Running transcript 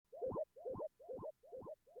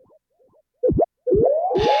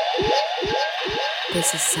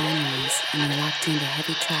This is Sunrise, and you're locked into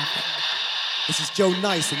Heavy Traffic. This is Joe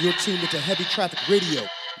Nice, and you're tuned into Heavy Traffic Radio.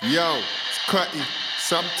 Yo, it's Cutty,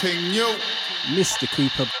 something new. Mr.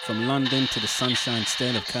 Cooper from London to the Sunshine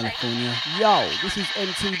State of California. Yo, this is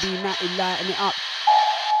MTV Natty lighting it up.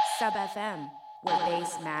 Sub FM, where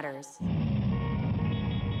bass matters.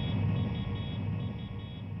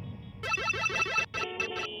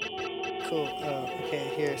 Cool.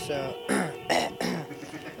 Okay, here, so.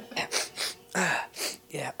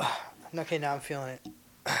 Yeah. Okay, now I'm feeling it.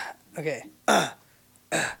 Okay.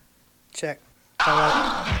 Check.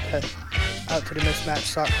 Out to the Mismatched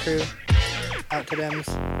Sock crew. Out to thems.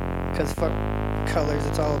 Because fuck colors,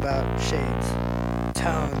 it's all about shades,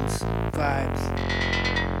 tones, vibes.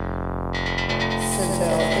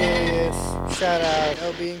 Sintel, Alias, shout out,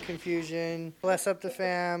 LB and Confusion. Bless up the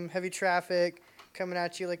fam, Heavy Traffic. Coming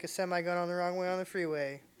at you like a semi going on the wrong way on the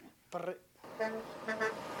freeway.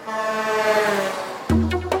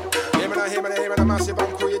 Him and a massive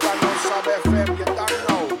uncle, you don't know Sub FM, you don't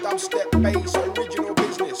know dubstep bass, original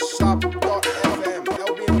business, sub.fm,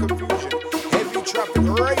 LB and Confusion, Heavy Traffic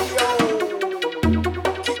Radio.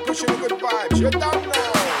 Keep pushing the good vibes, you don't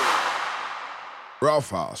know. Rough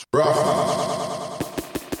House.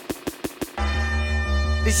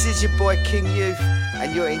 This is your boy King Youth,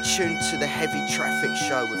 and you're in tune to the Heavy Traffic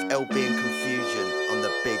Show with LB and Confusion on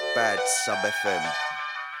the Big Bad Sub FM.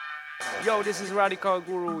 Yo, this is Radical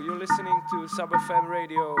Guru. You're listening to Sub FM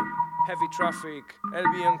Radio, Heavy Traffic,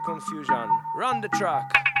 LB and Confusion. Run the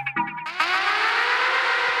track.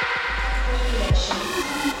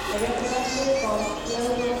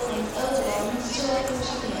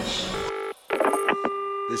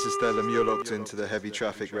 This is Stellum. You're locked into the Heavy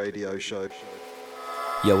Traffic Radio Show.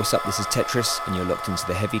 Yo, what's up? This is Tetris, and you're locked into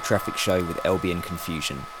the Heavy Traffic Show with LB and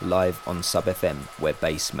Confusion, live on Sub FM, where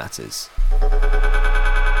bass matters.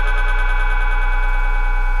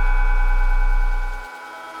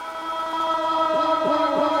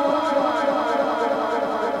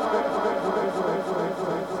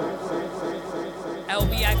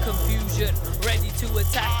 LB and Confusion, ready to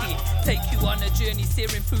attack it. Take you on a journey,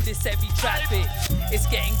 steering through this heavy traffic. It's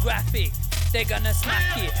getting graphic. They're gonna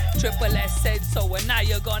smack it. Triple S said so, and now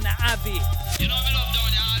you're gonna have it. You know me love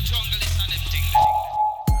down your jungle, it's on them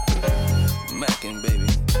thing. Mackin', baby.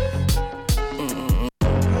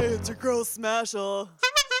 Hey, it's your girl Smasher.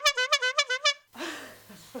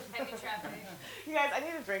 Heavy traffic. You guys, I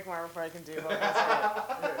need to drink more before I can do what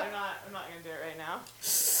I'm not gonna do it right now.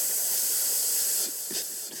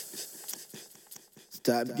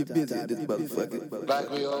 Time to get busy at this motherfucker. Like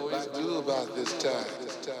we always do about this time.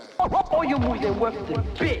 All your moves ain't worth the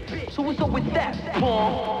bit. So what's up with that,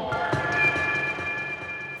 Paul?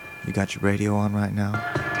 You got your radio on right now?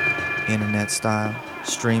 Internet style,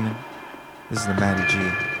 streaming? This is the Matty G.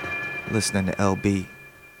 Listening to LB,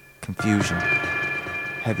 Confusion,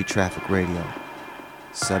 Heavy Traffic Radio,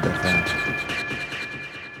 Sub FM.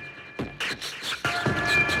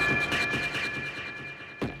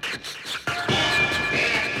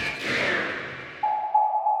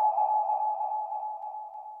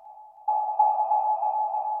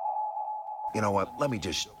 You know what? Let me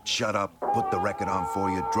just shut up, put the record on for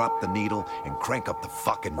you, drop the needle, and crank up the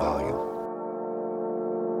fucking volume.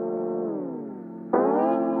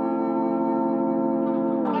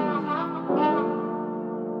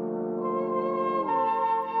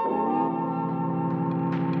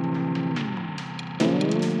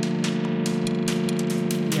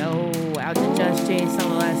 Yo, out to Just Chase on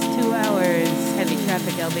the last 2 hours. Heavy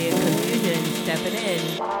Traffic, LB and Confusion, stepping in.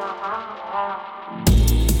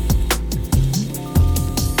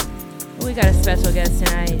 We got a special guest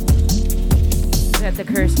tonight. We got the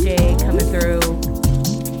Curse J coming through.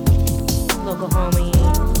 Local homie.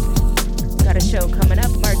 Got a show coming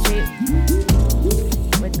up March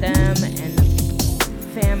 8th with them and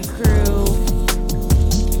Fam Crew,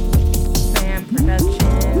 Fam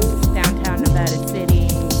Productions, downtown Nevada City,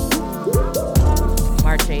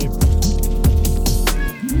 March 8th.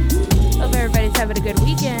 Hope everybody's having a good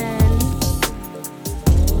weekend.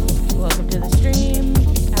 Welcome to the stream.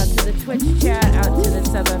 Out to the Twitch chat, out to the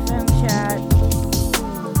Sub FM chat.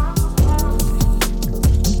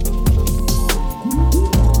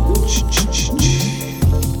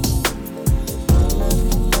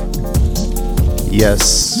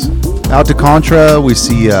 Yes. Out to Contra, we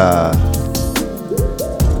see out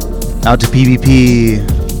to PvP.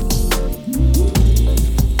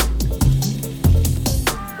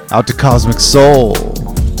 Out to Cosmic Soul.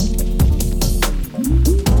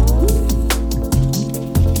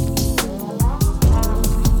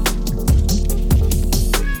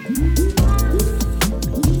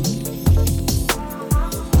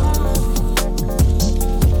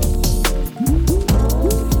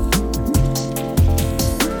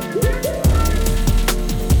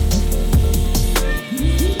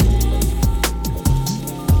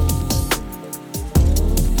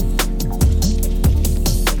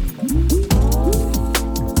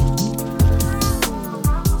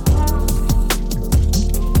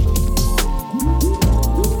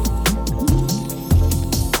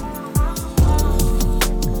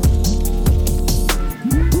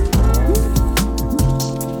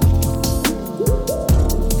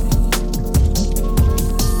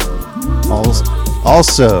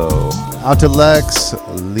 Also, out to Lex,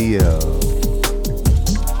 Leo.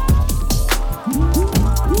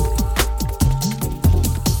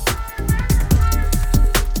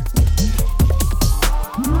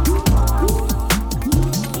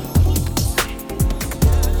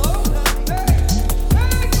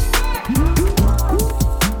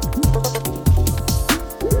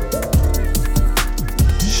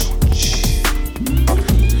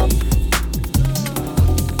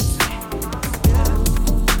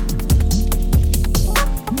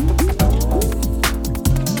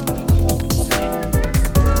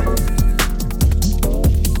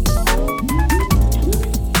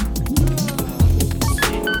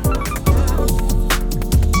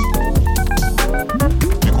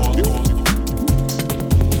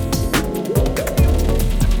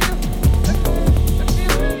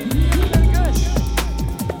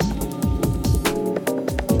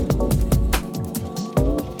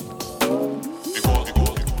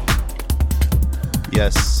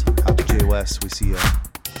 Yes, out to J West, we see you.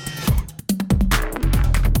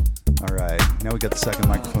 All right, now we got the second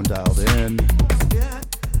microphone dialed in.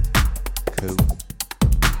 Cool.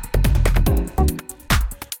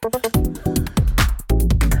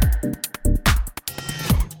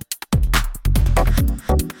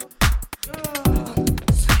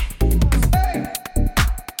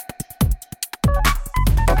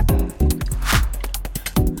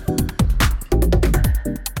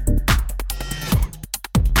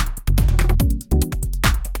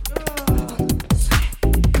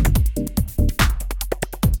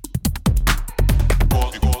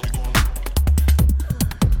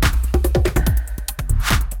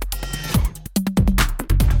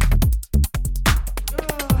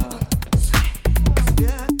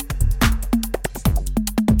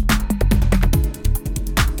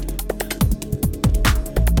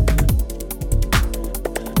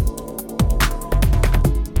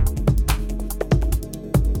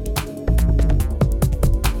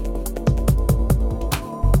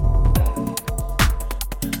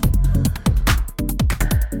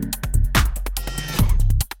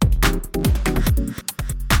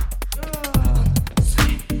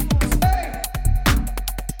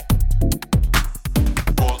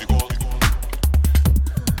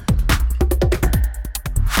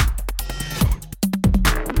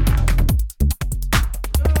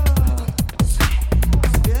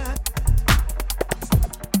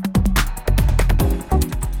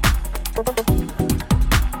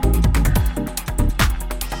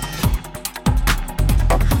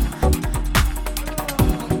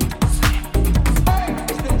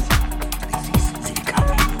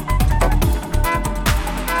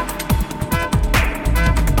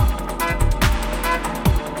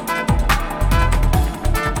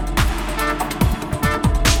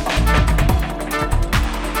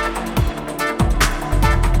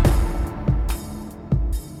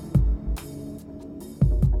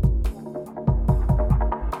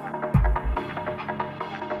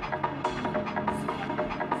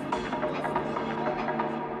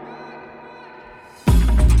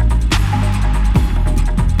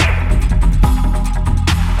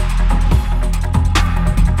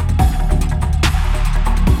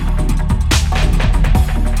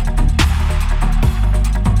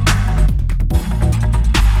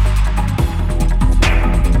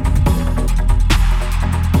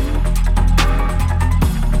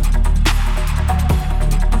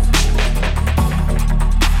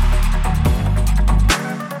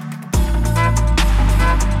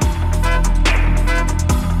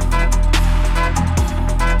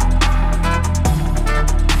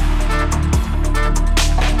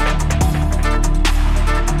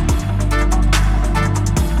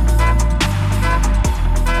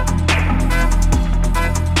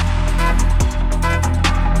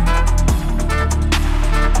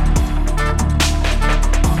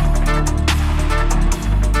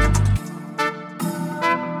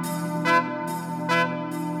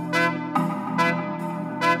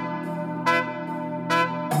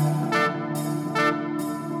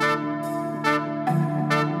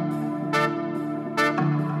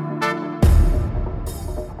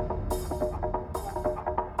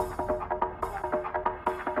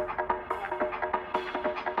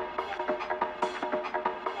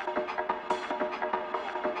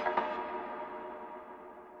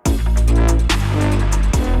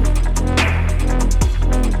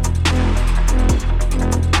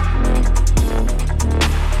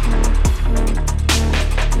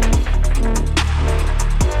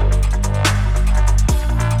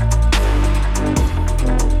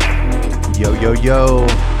 Yo,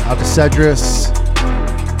 out to Cedrus,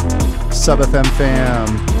 Sub FM fam.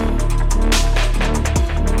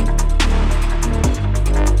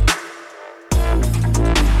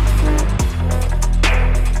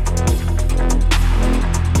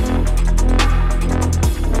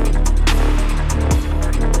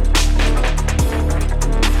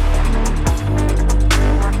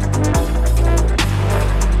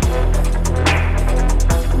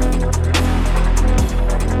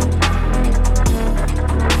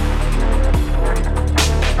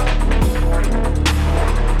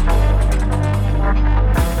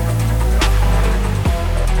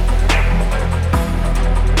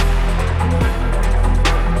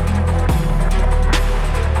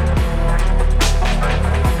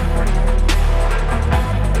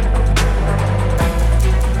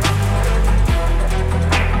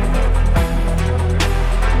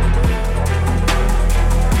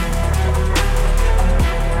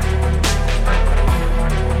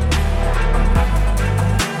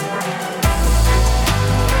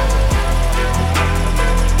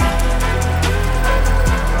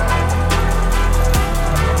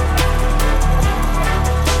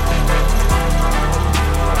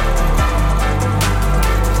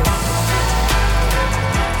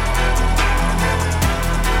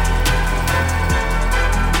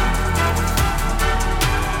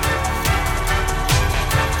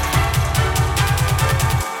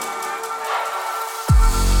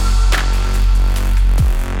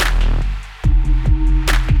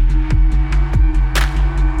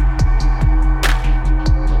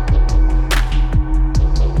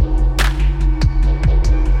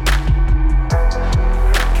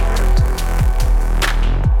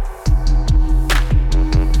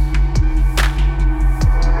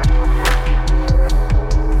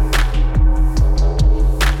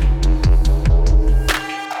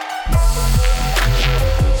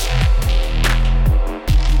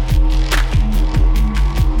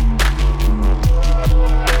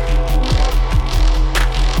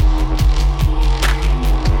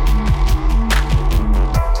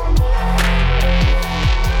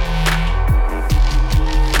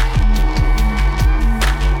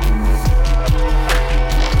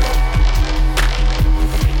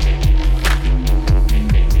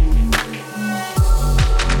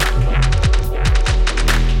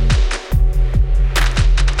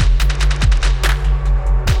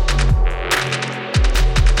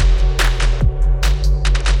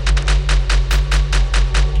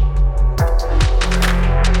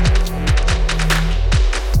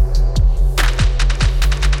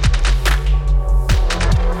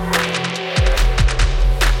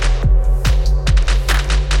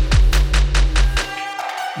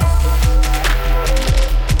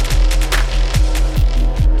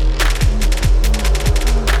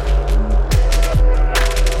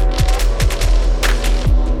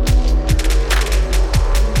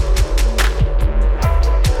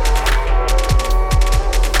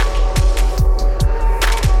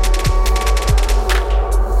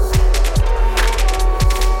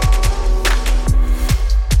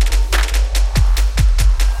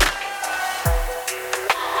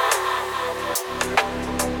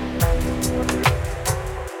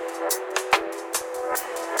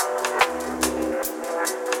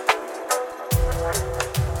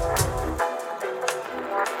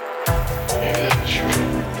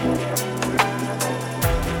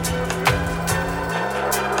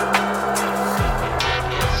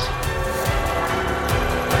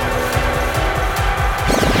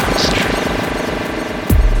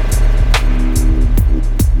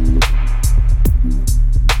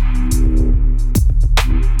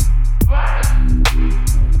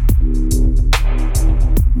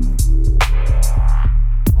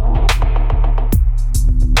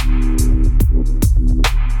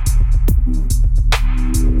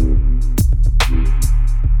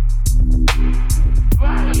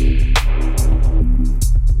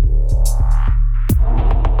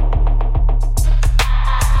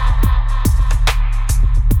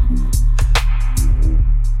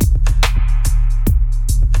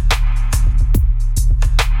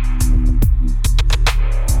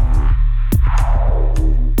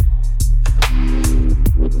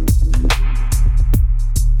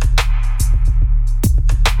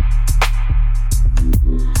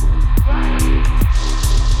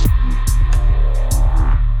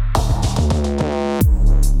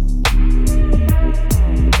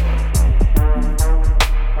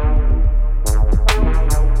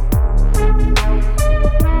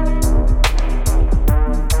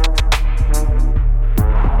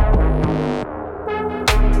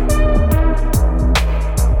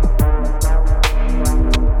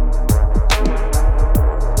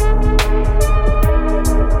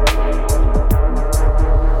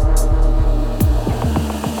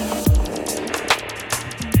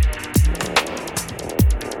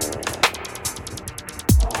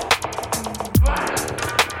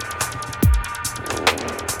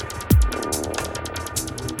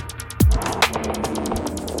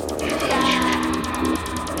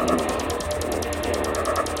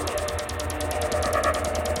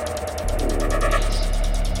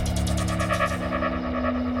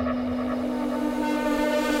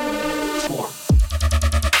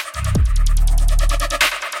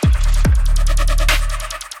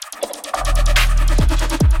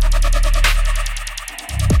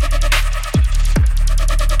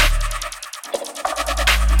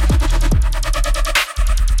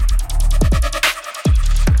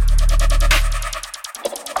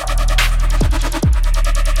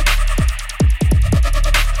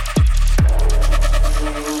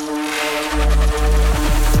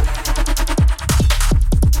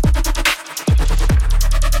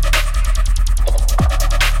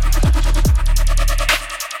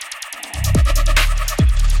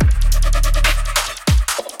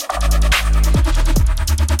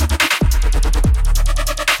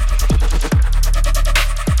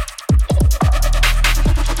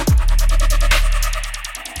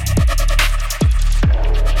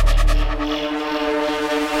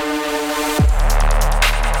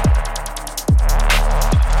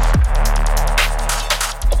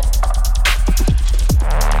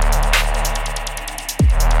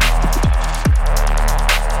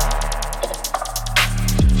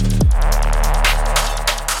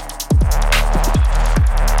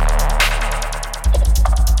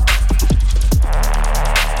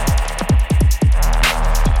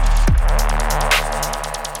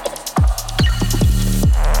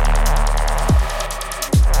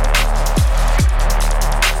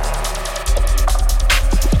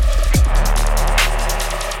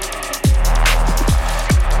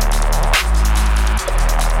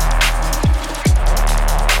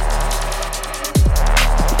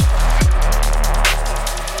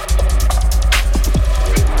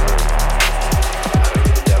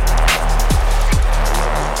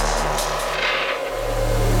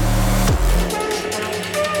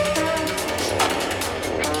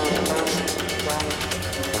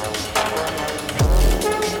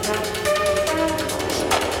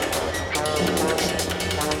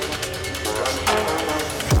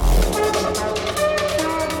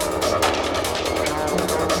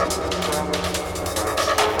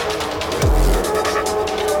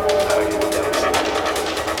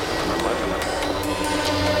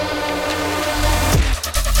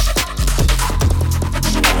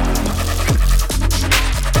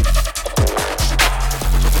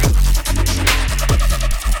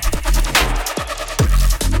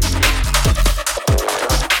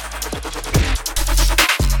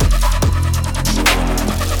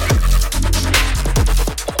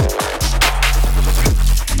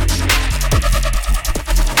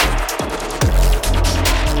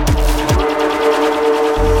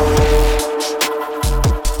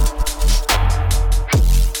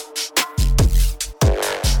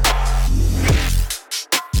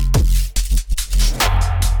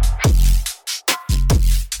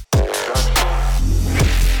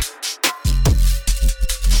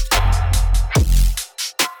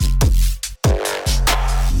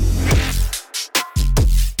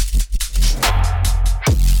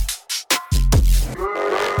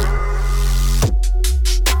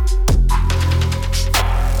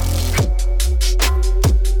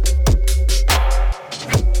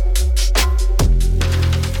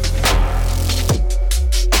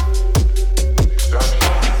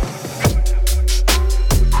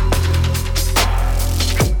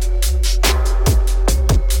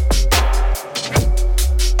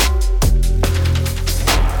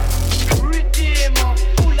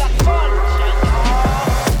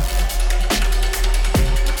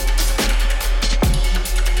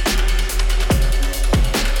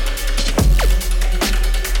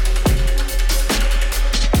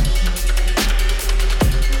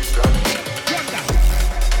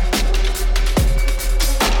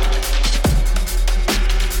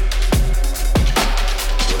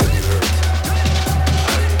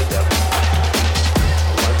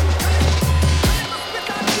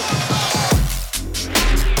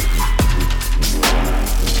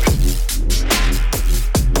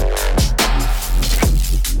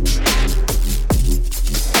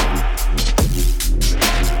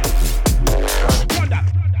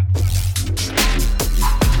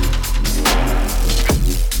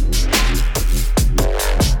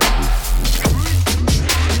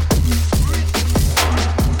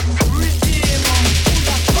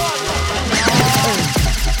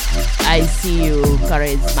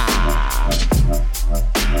 charisma.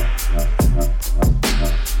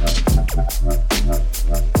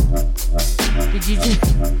 Did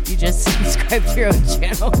you just subscribe to your own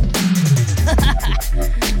channel?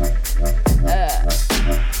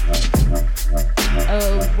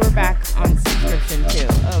 Oh, we're back on subscription too.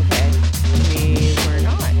 Okay. We were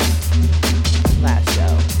not last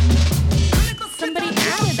show. Somebody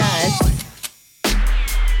added us.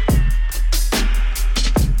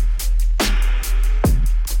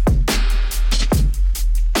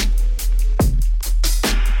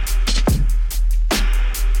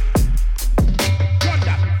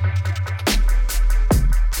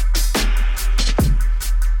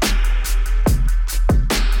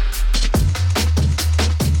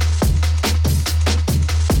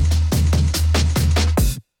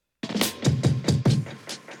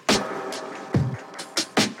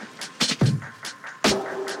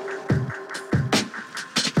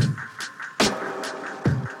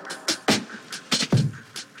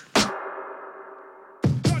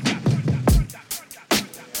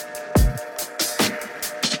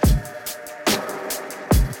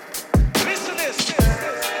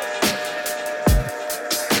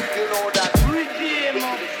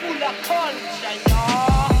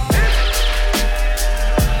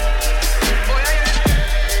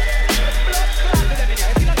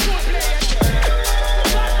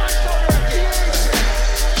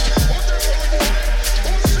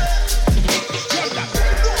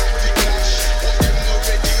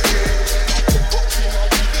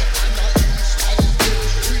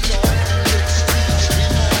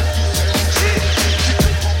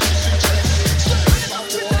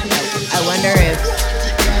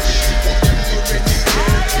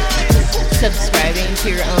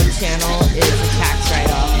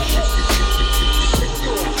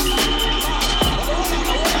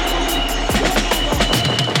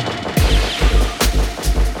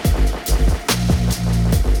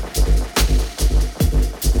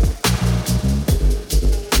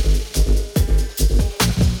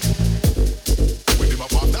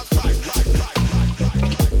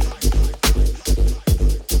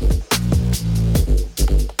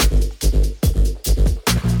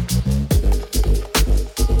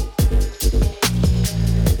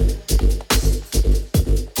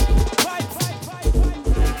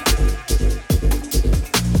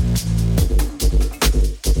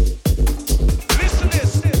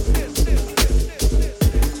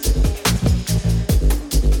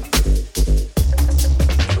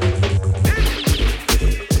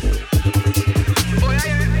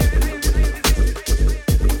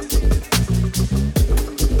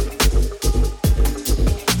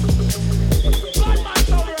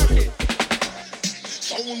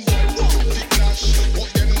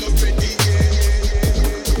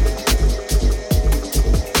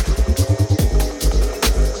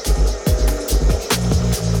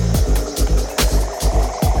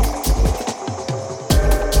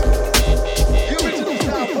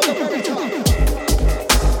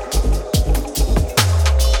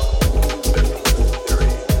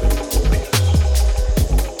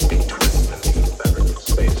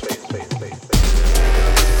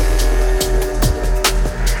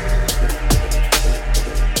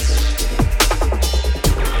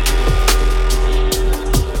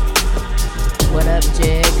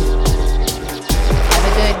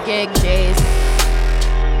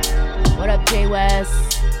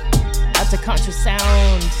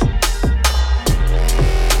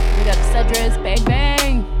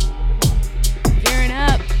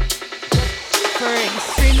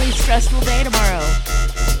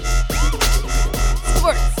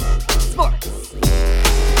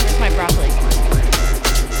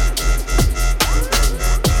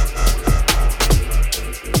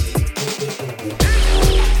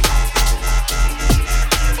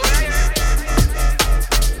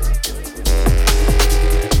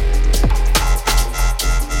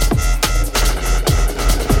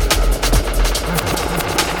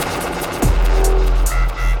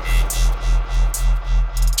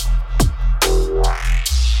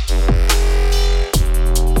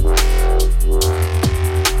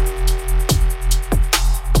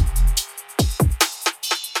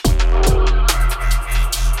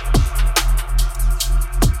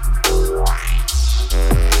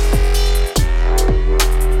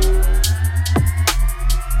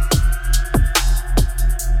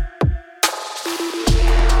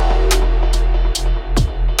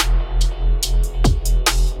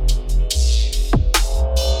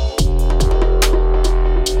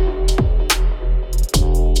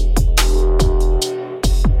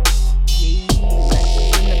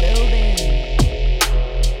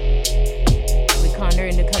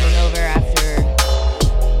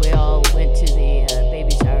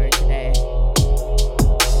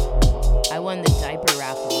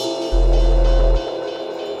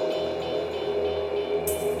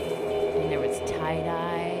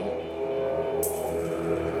 tie-dye.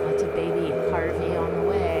 Out to baby Harvey on the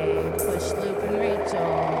way. Push Loop and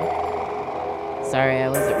Rachel. Sorry, I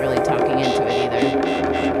wasn't really talking into it either.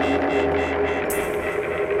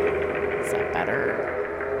 Is that better?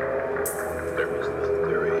 There is the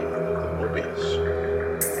theory of the Mobius.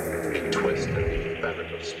 A twist in the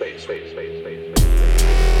fabric of space.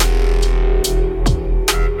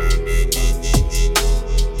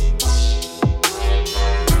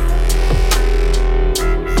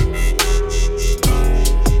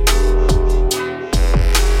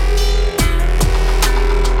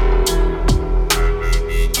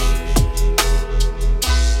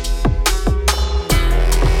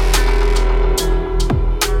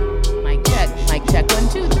 Mic check, 1,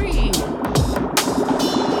 2, 3.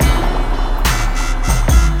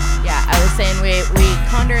 Yeah, I was saying we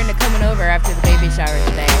conned her into coming over after the baby shower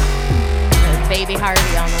today. There's baby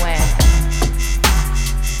Harvey on the way.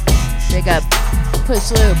 Big up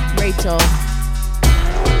Push Loop, Rachel.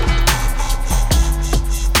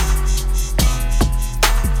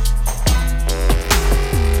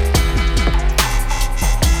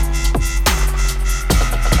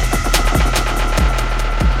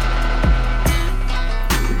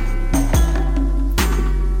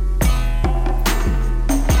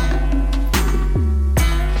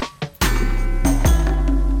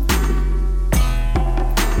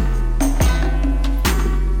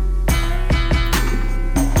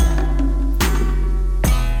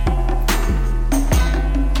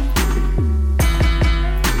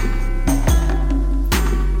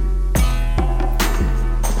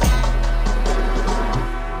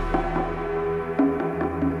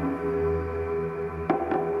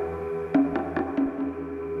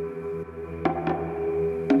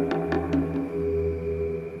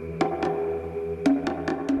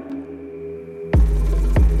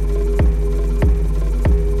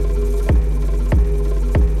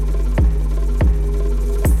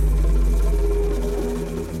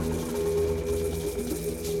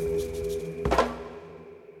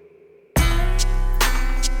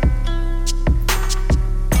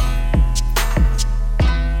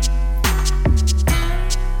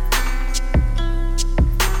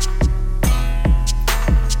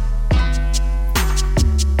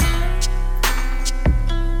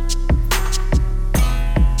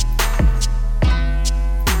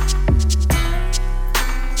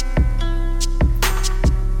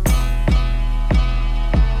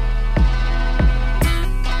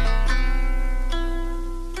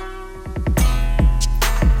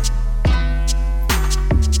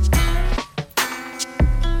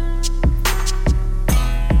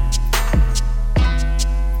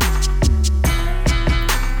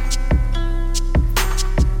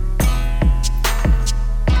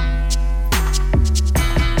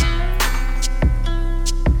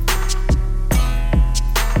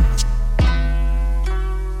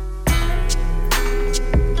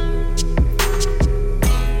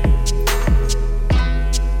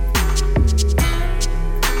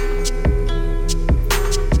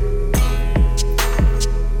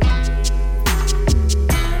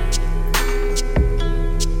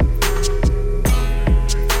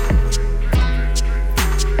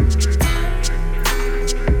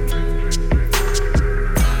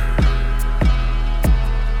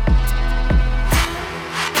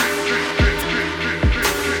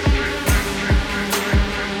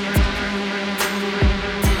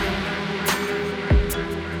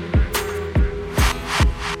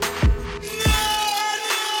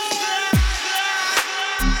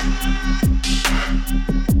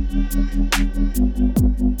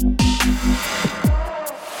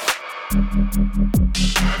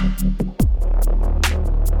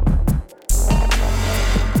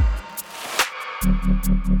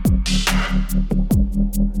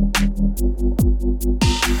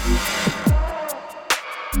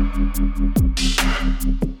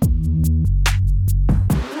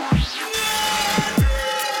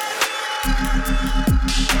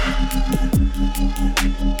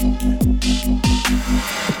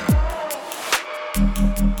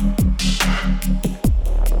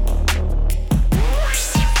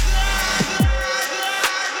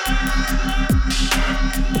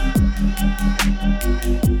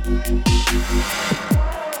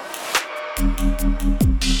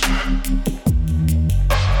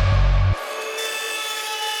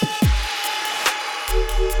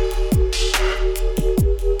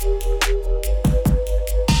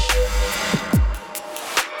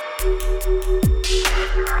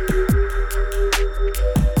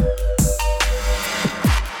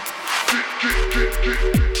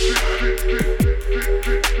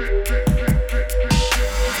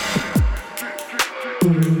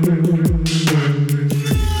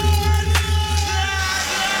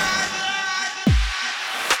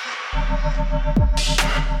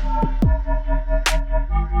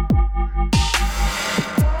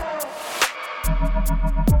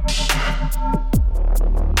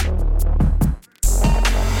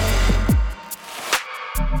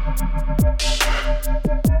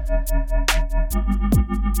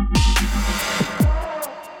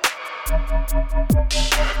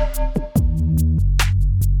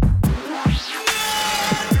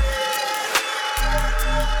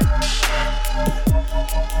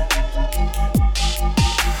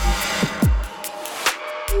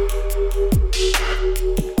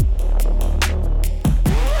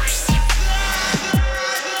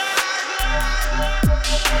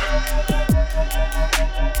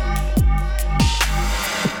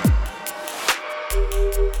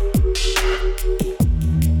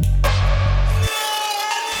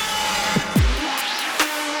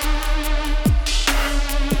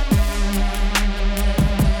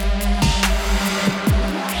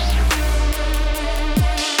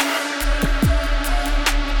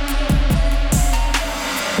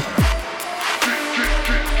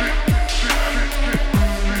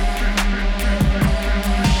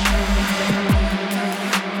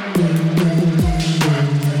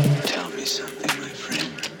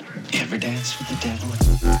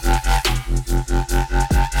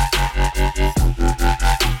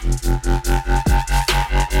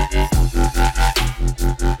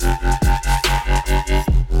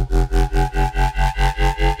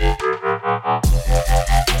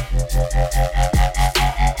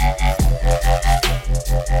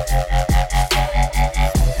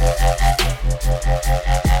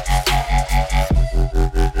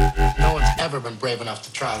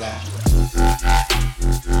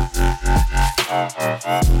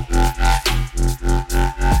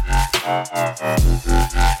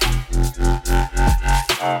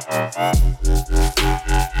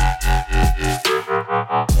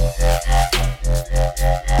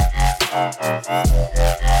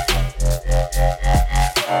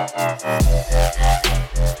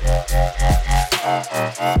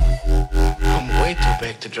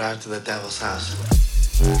 To the devil's house.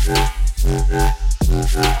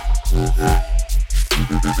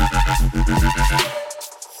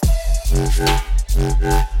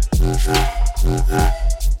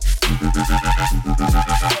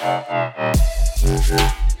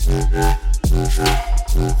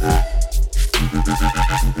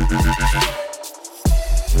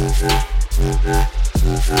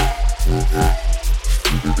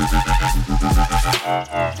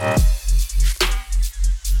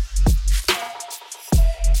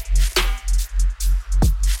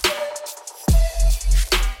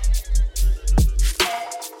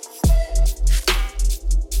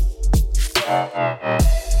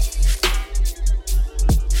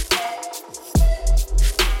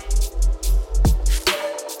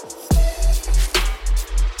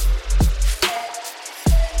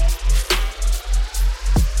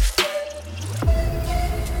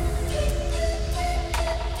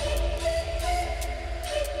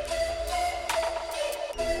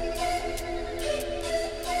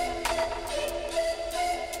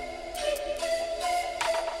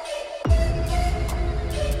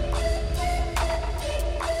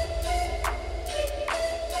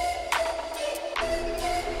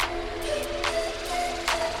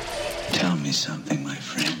 Something, my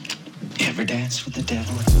friend. You ever dance with the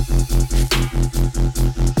devil?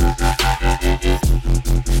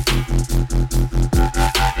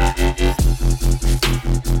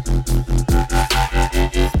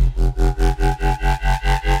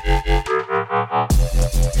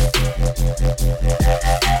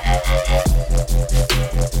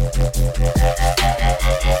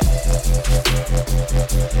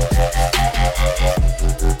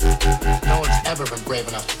 No one's ever been brave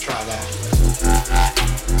enough to try that.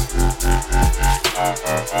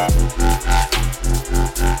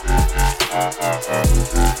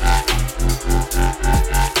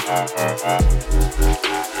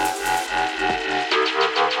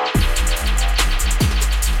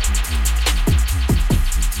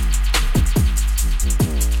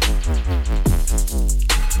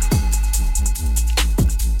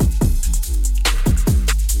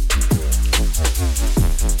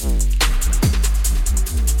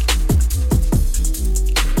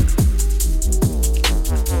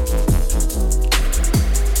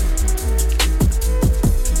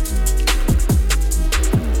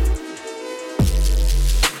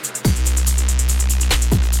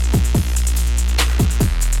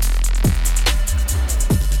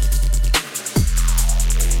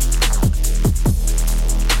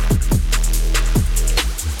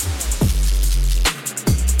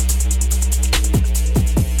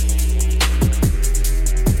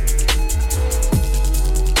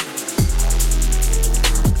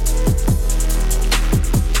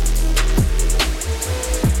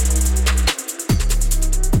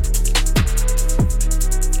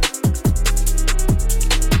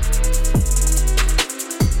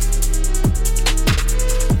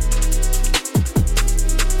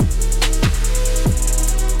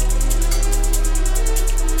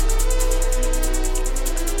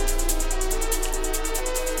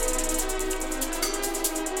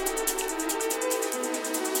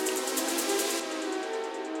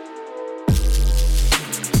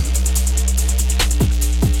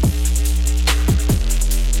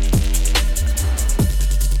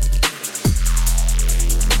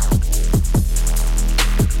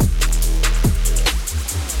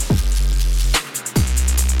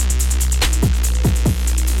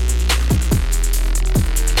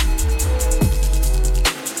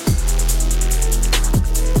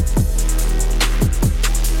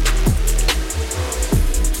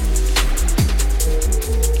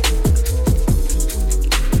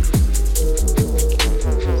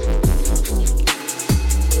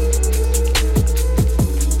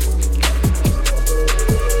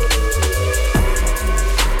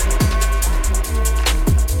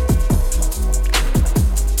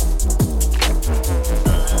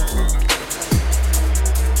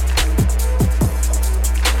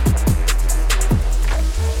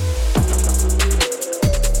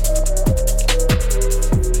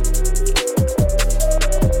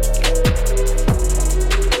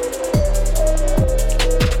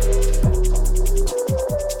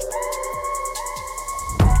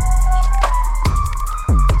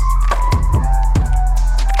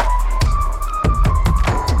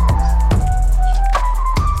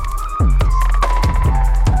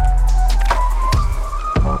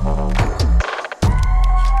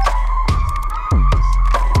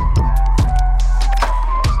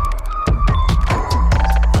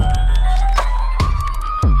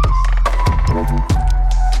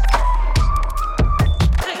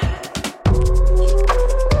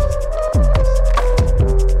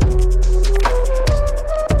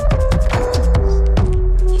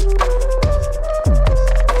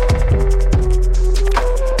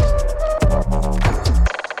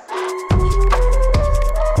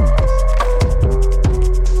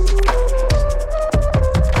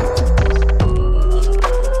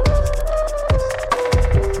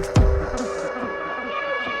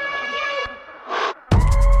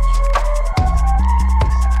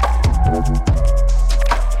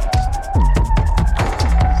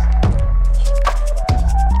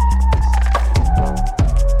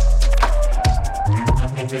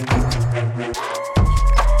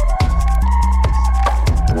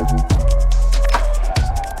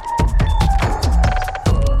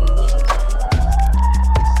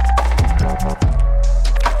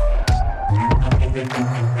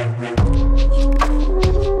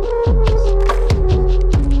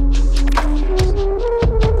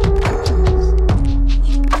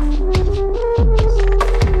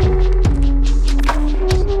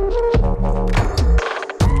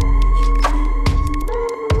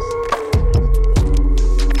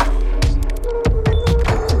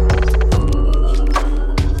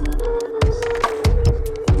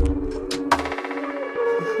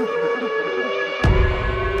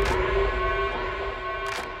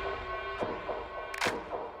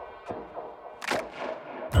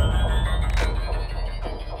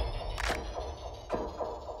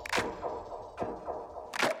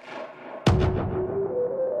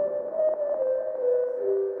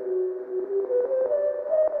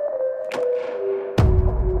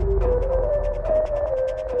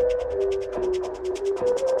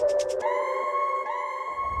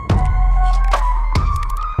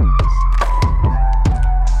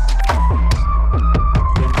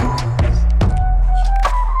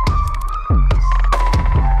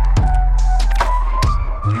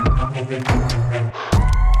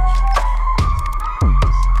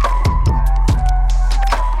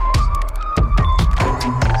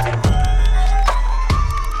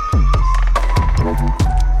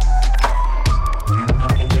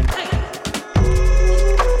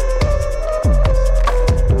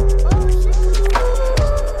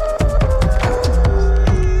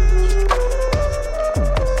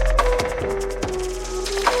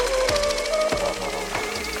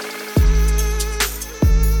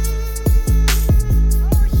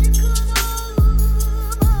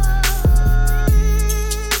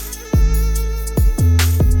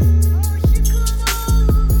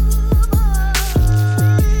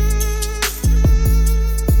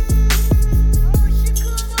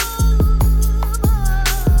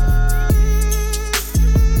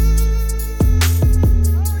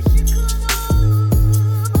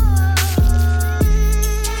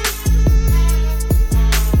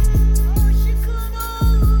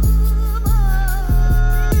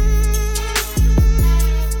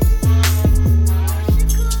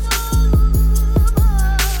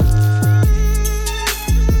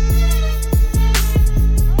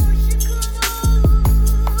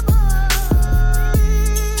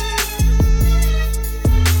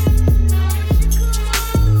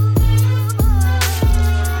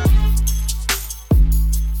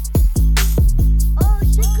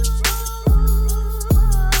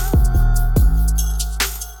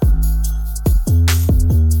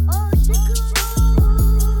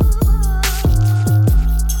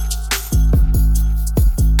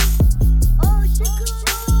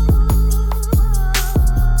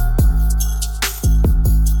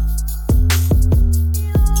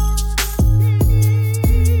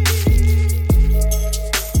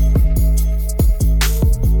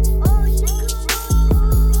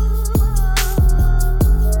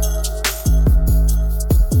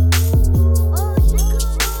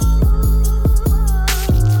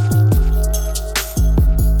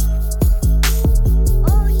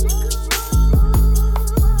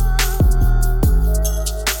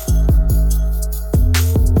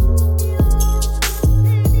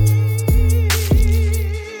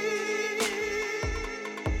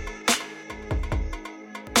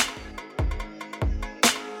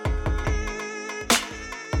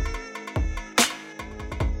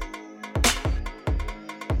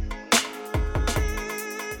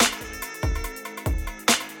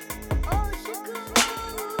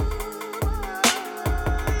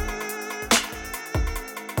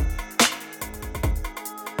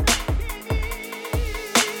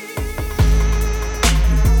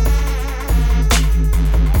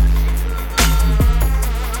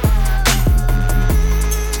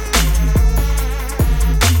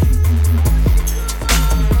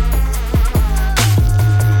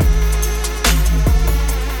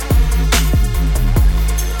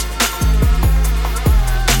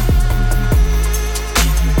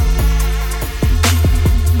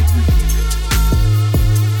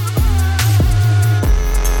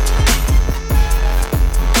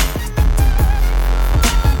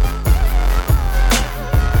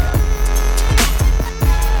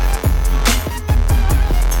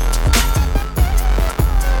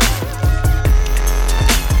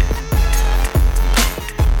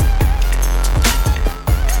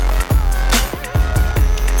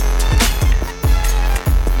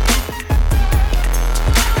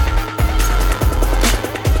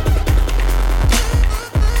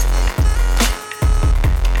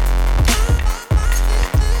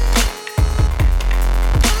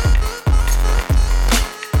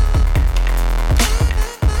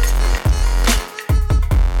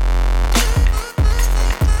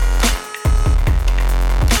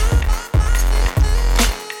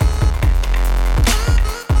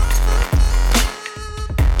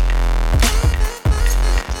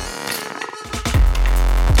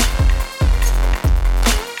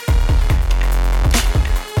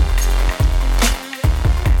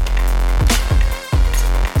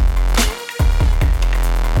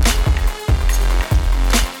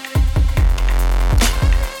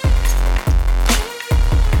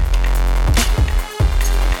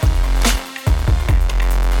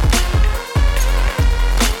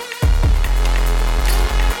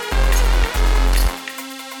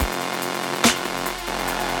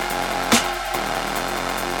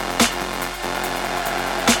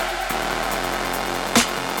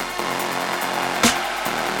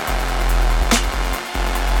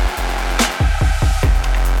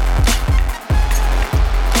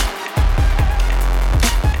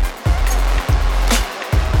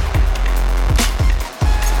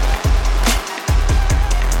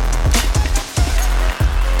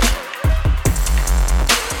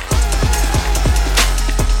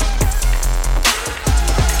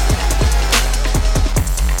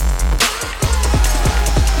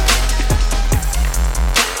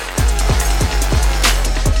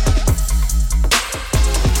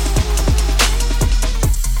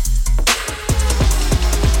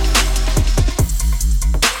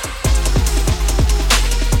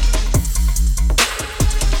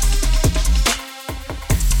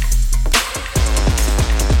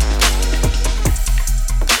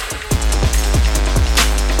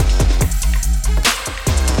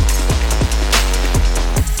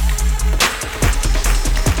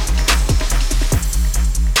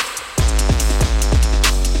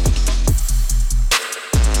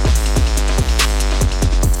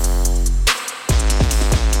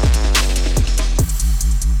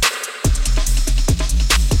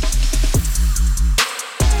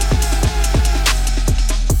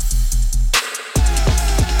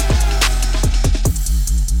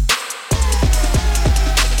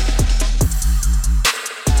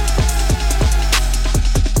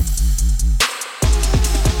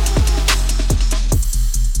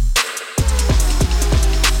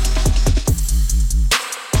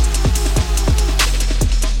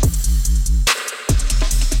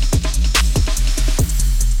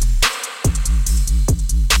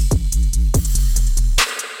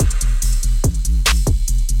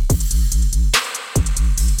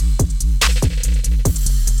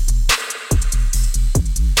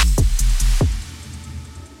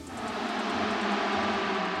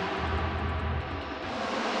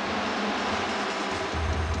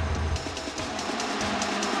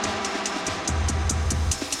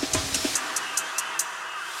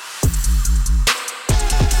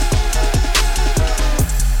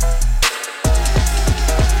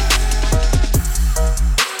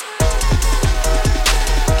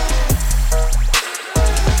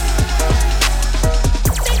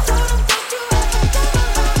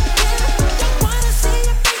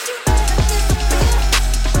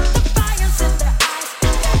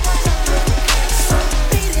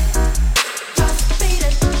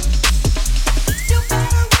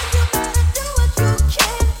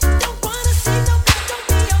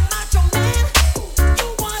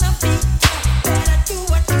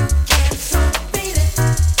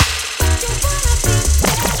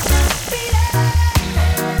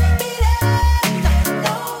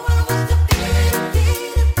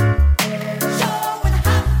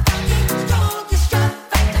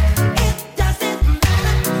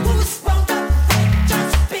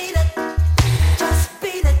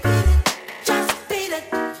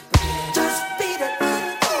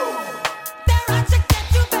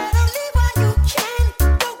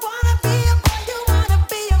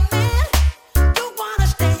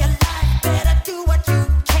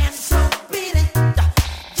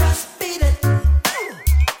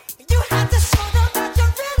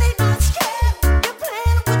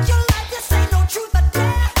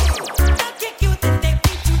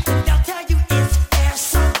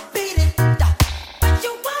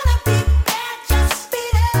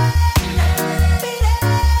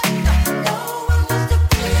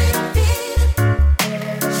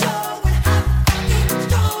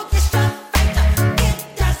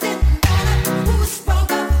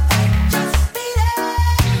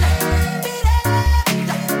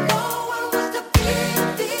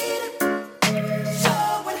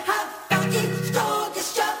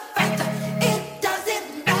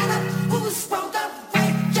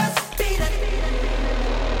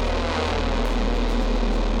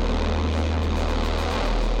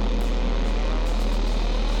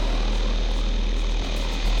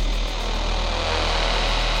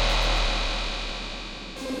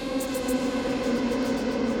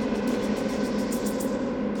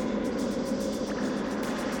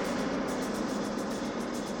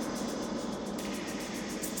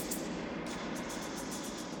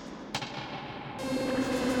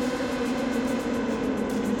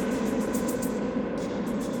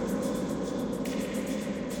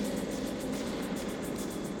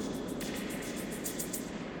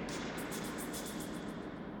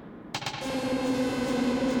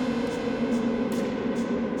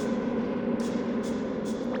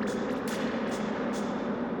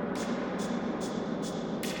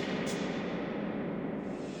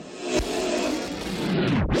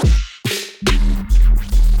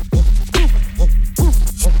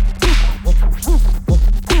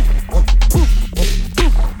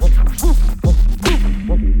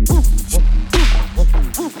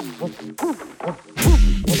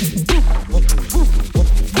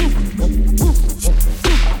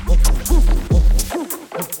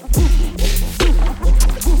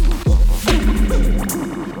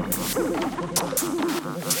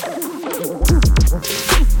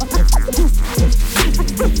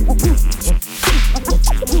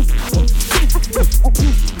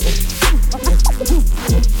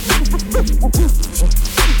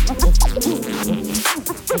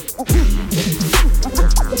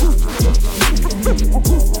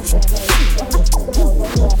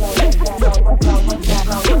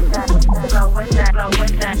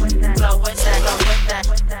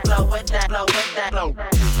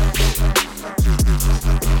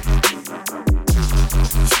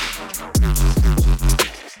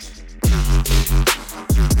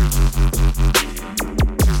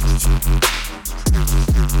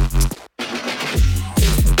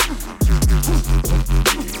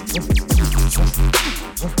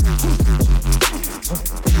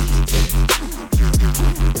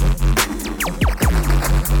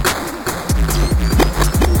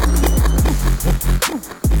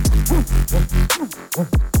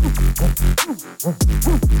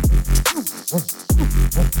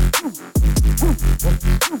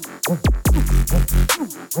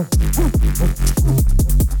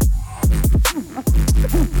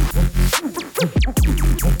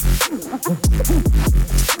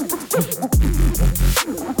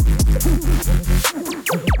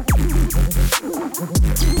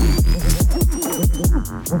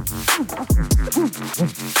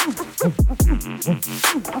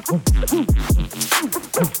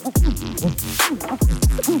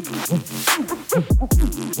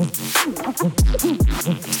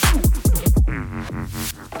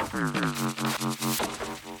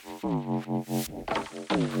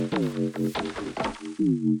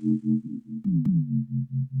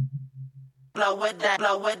 Blow with that,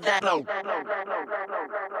 blow with that, blow.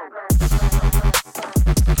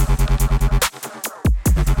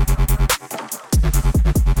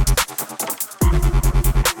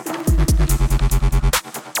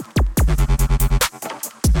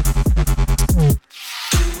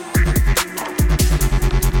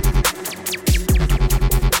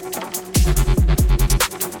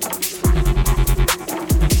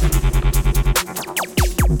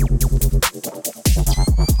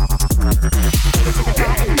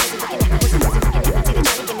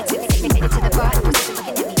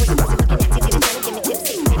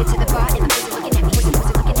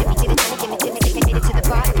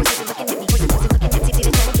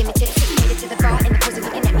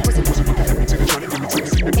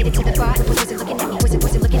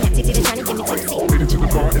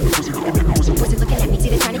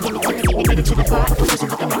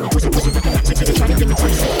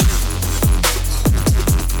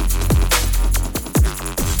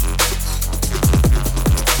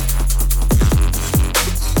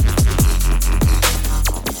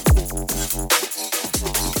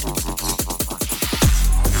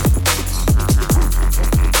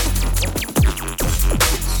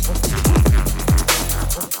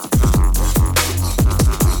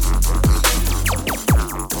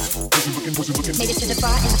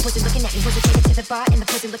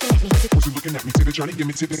 Trying to give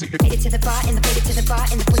me tipsy. Made it to the bar and the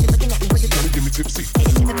pussy looking at me. Trying to give me tipsy. Made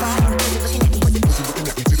it to the bar and the pussy looking at me. Pussy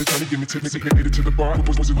looking at me. See they trying to give me tipsy. Made it to the bar.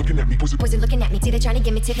 Pussy looking at me. Pussy looking at me. See they trying to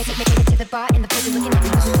give me tipsy. Made it to the bar and the pussy looking at me.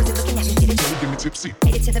 Pussy looking at me. See they trying to give me tipsy.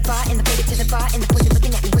 Made it to the bar and the pussy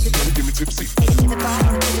looking at me. Pussy trying to give me tipsy. Made it to the bar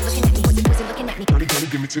and the pussy looking at me. Pussy looking at me. Trying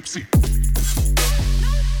to give me tipsy.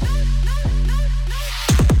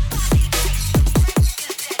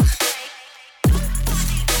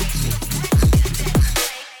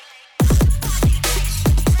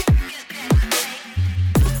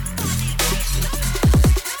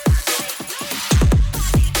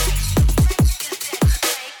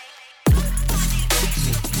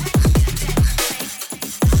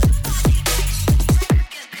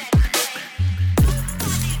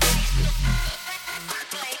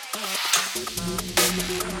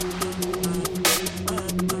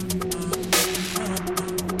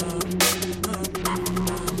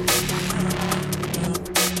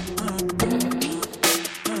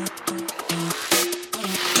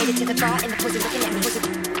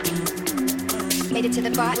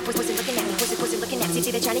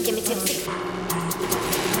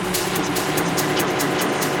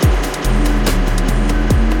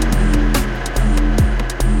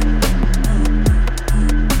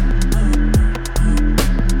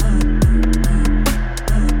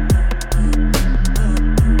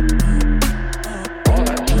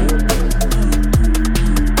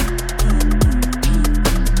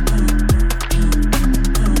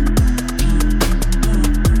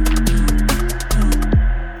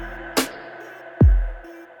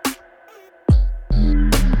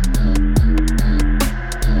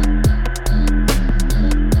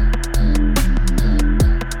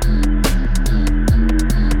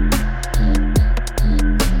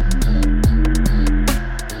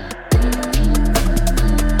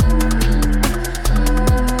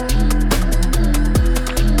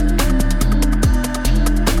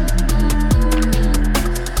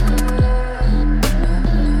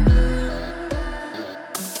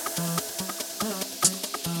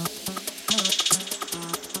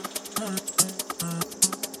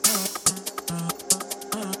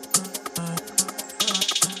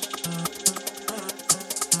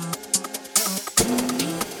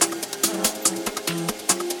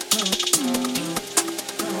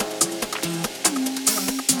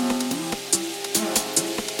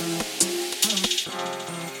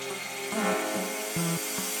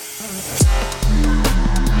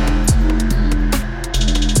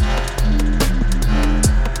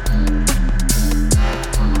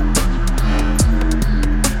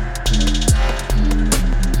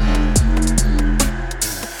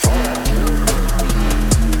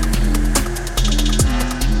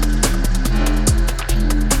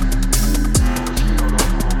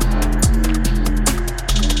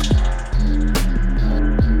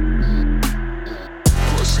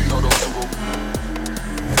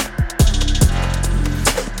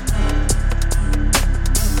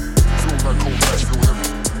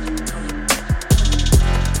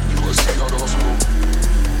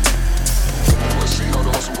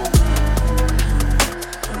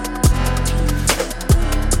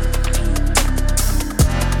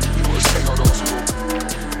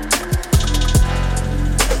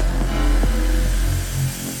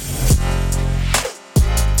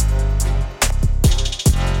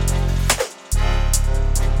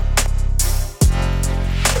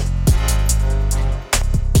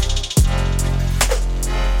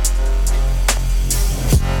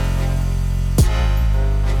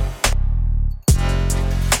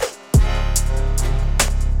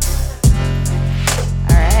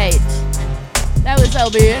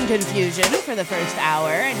 LB and Confusion for the first hour.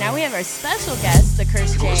 And now we have our special guest, the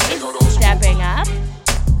Curse J, stepping up.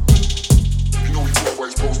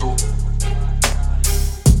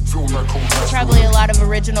 Probably a lot of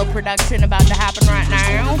original production about to happen right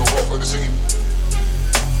now.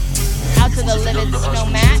 Out to the Livid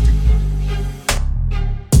Snowmat.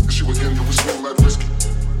 She was in, you was small like whiskey.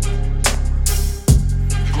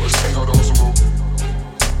 You gotta see how the hustle go.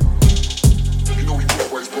 You know he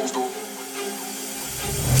always posed though.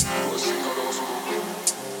 You gotta see how the hustle go.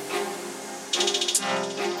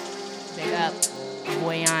 Big up,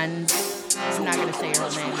 Boyans. I'm not gonna say your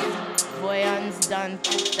whole name. Boyans Dunt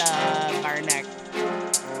Barneck.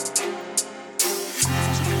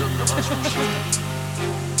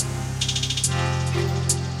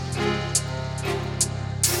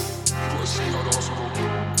 See how the hustle go.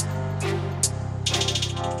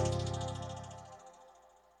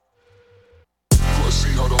 Gotta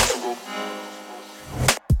see how the hustle go.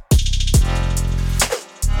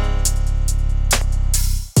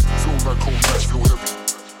 Feel like cold nights, feel heavy.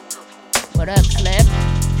 What up, Clip?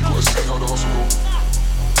 Gotta see how the hustle go.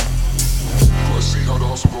 Gotta see how the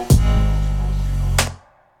hustle go.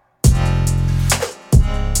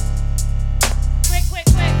 Quick.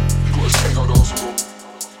 Gotta see how the hustle go.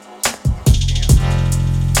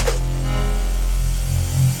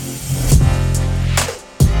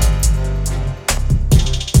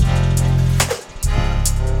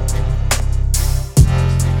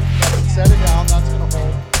 Set it down, that's gonna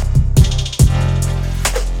hold.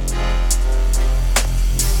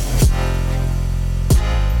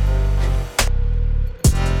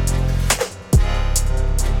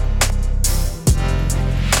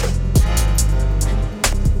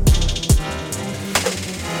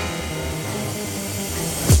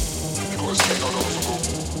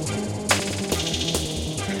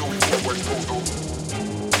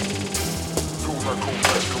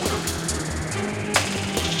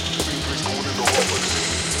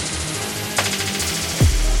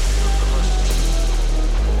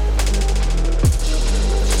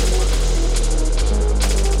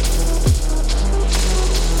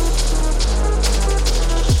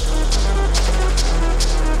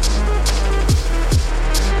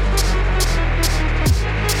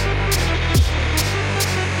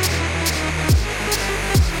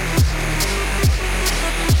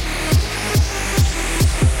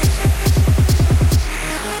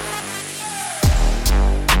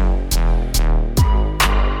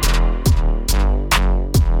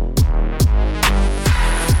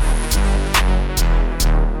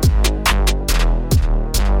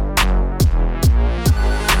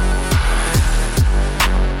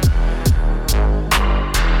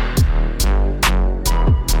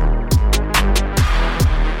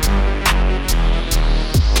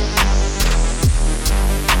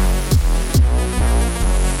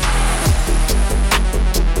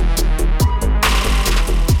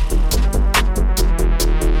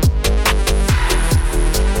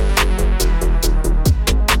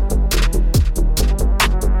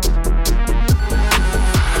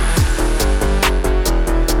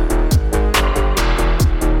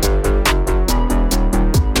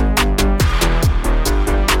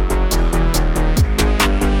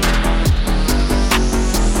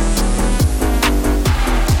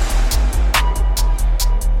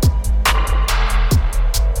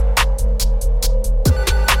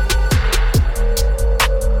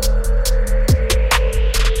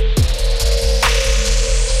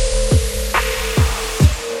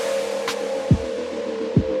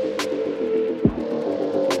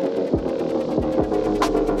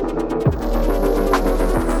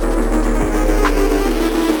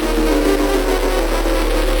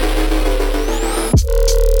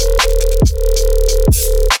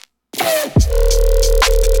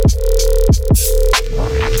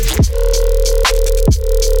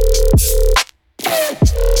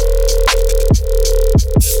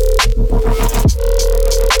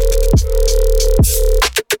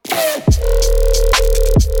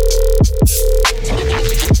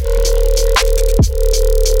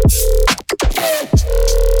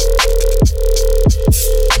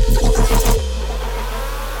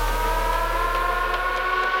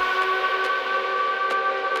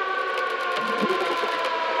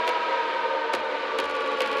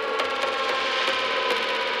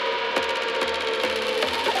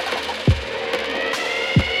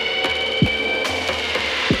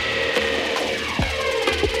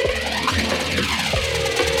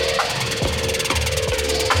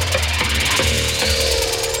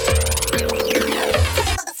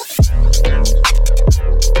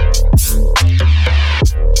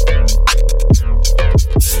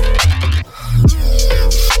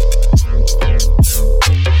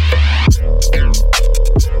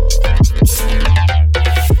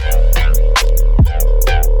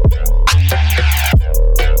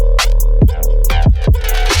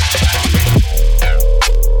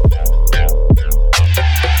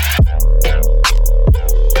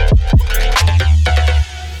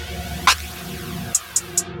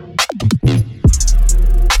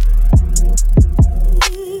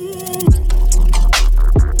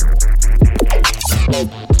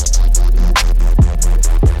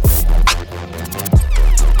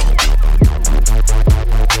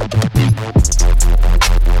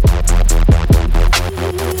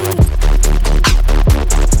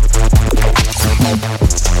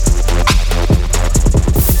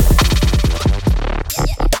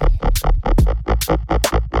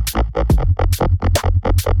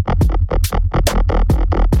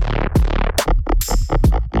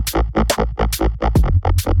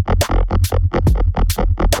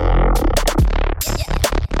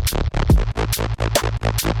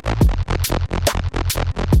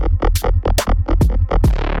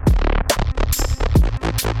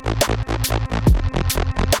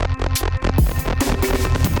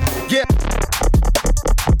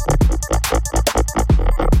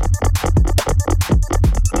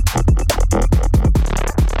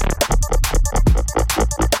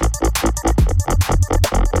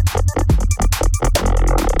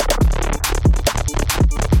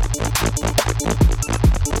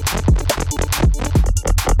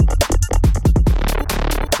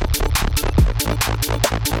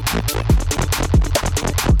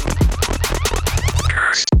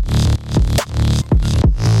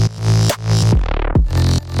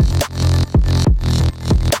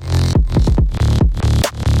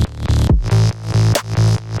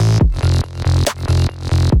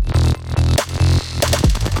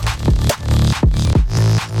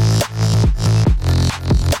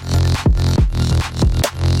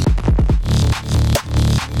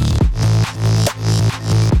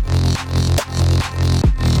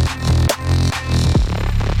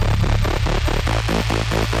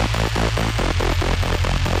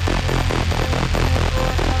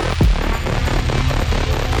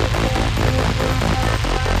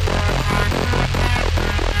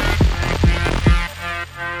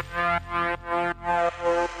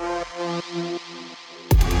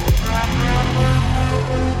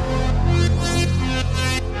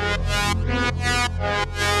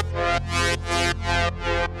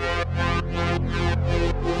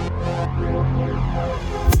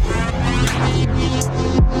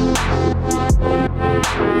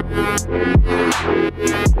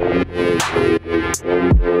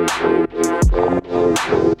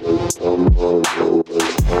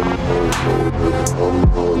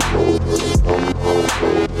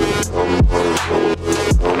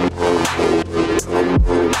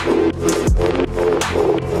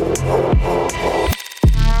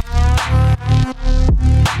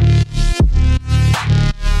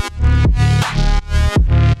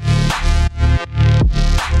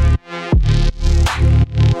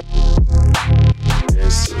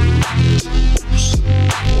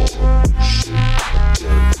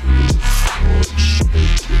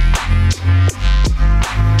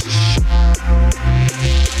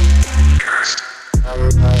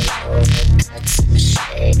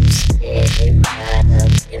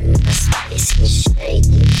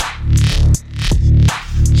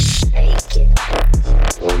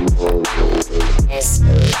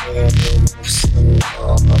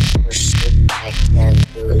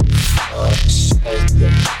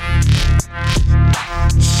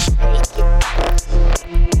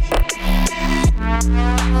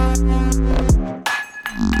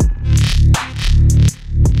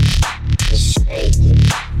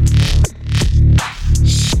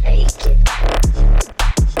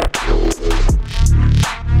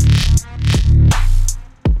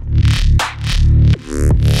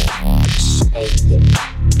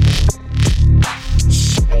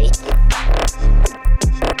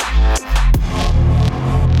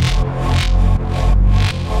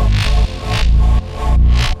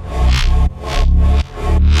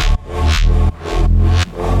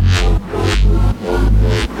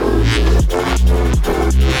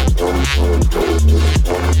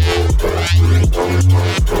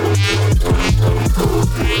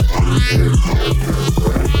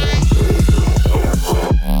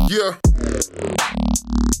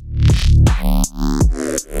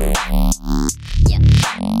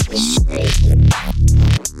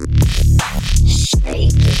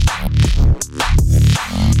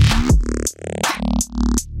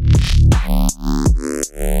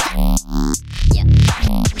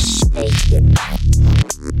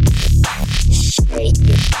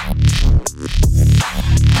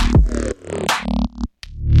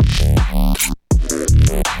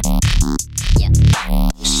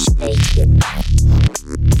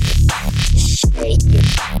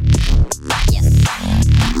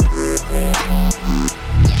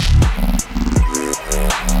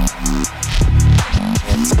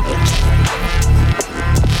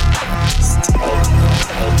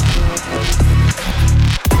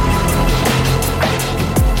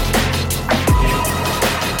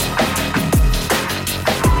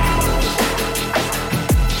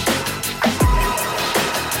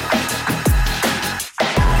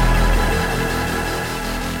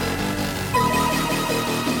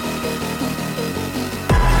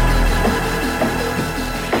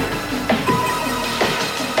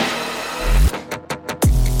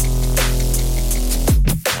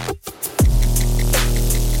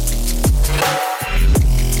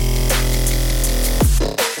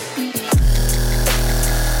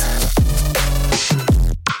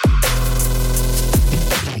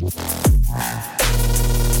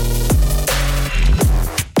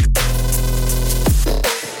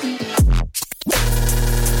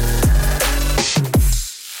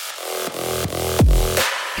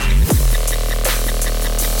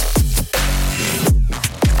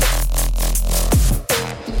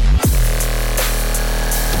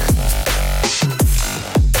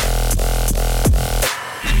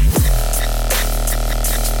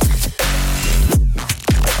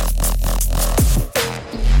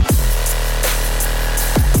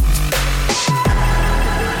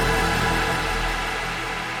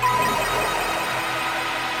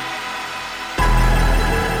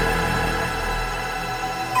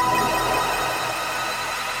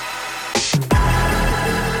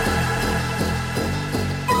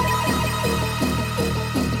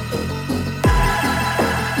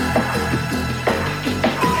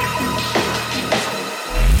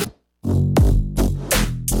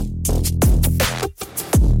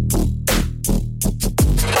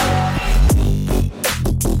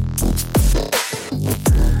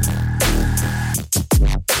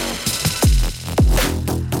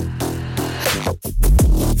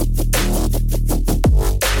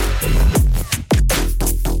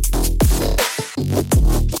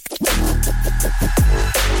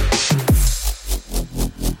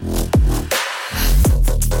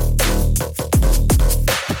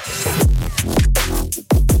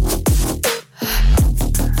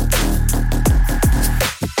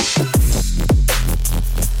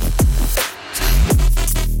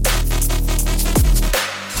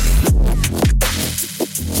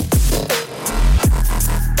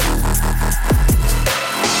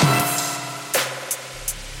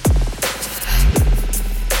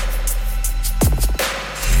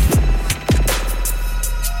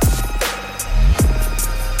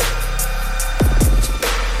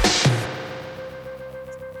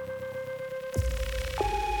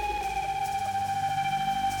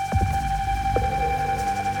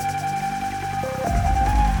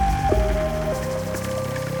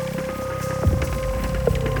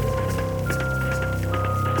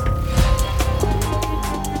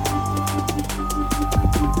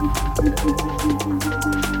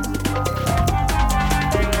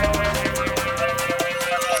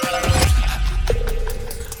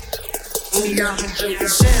 I've been drinking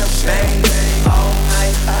champagne all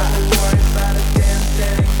night. I don't worry about a damn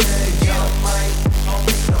thing. Yeah, I'm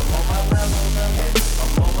on my level.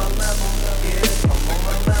 I'm on my level. Yeah, I'm on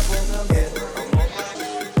my level. Yeah, I'm on my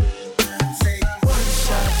level. Take one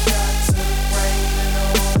shot to the brain and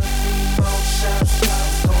all the 3 more shots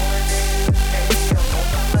going in. Hey, I'm on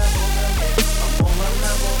my level. I'm on my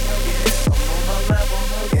level. Yeah, I'm on my level.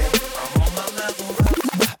 Yeah, I'm on my level.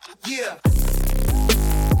 Yeah.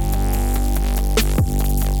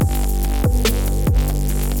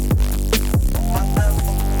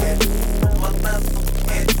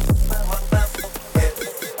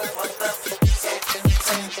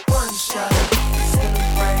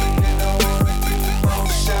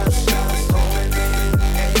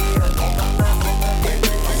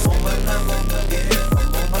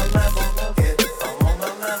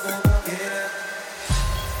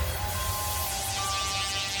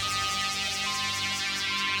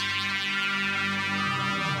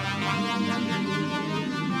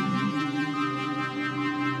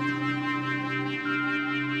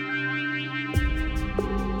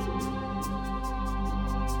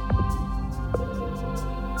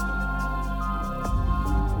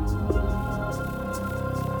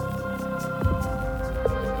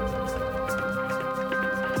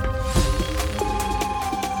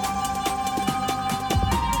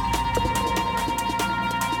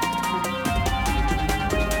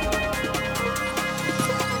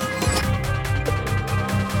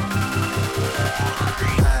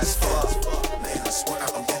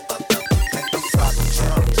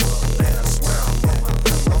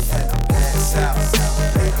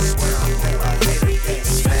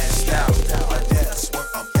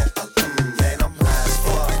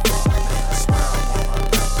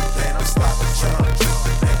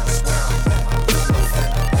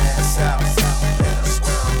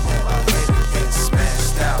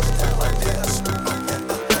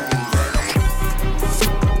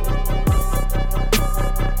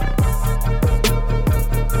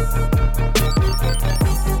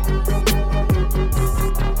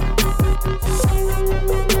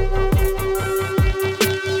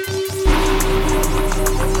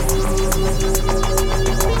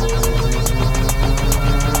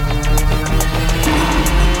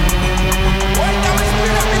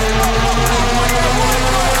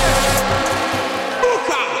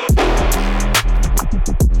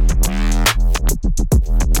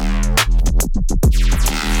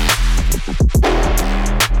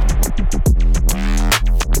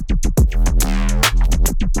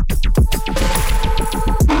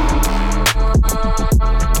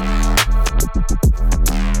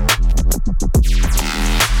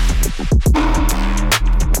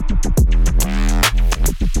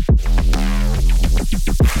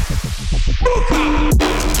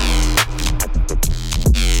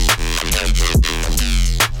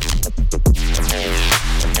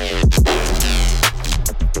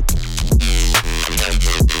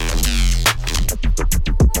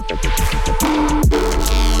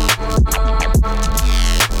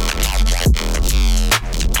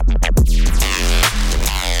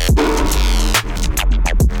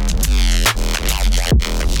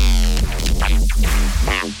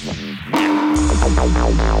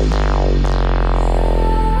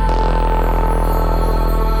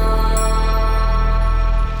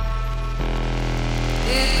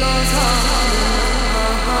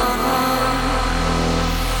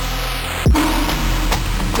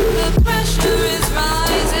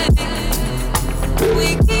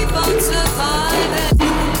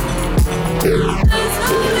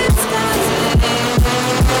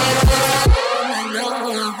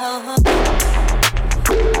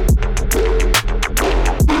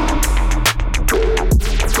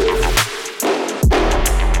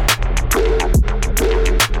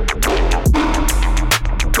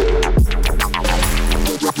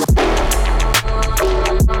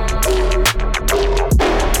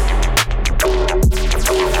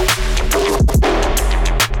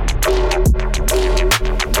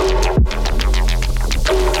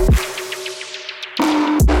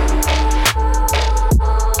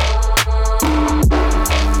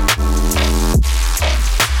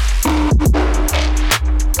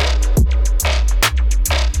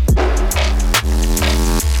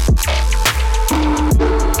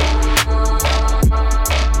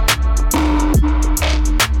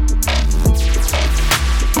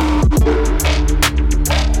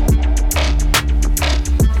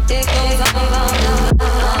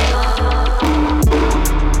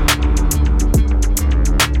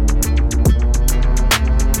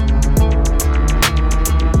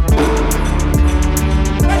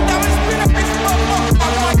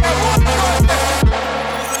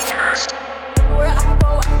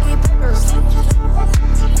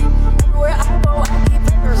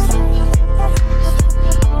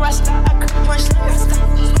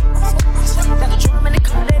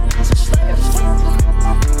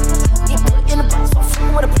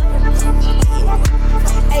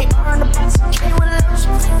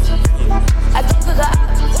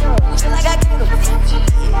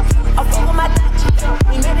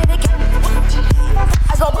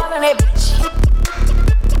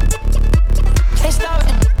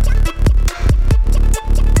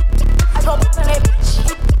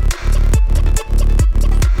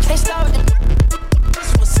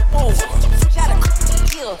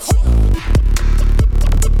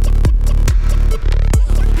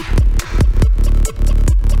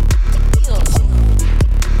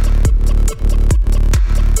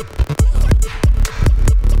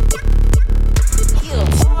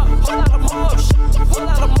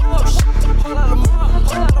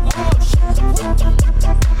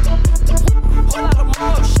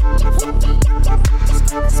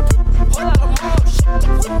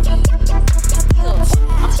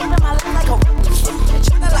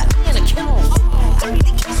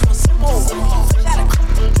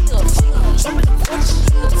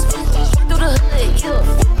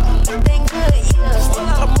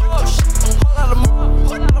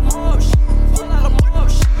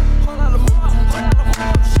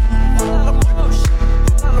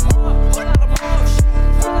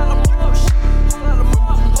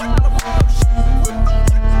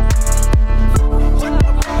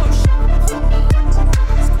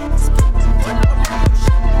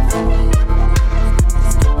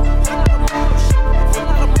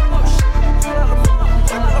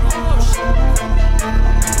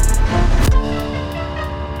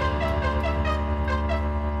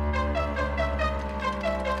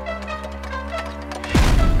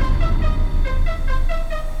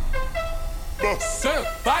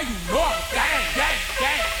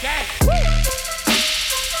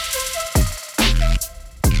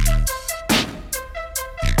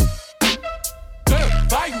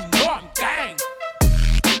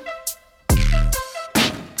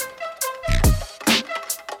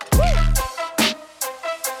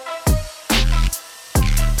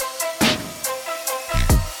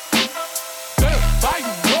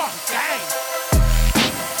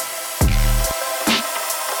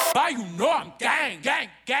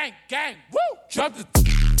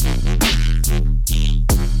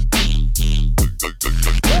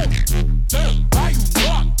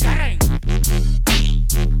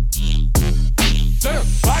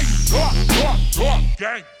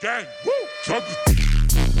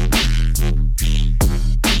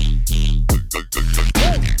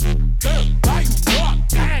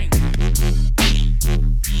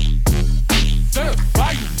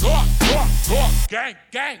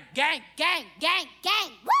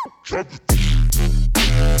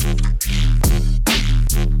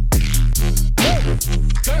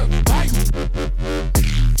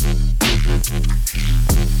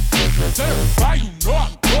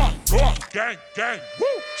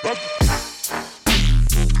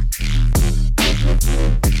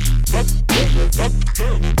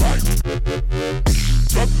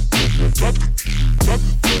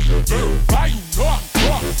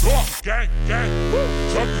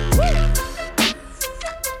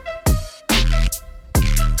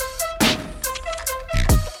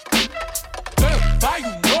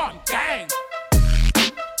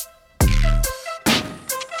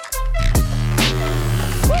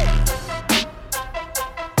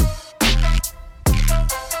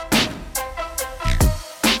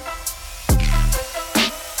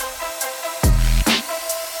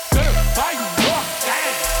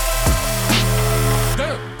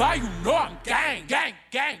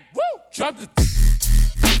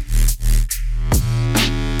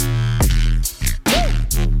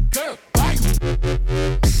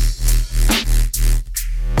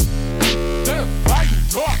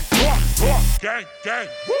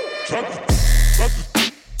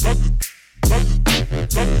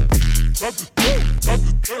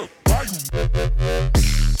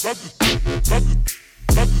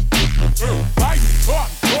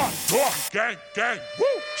 Gang, gang,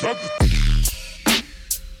 woo!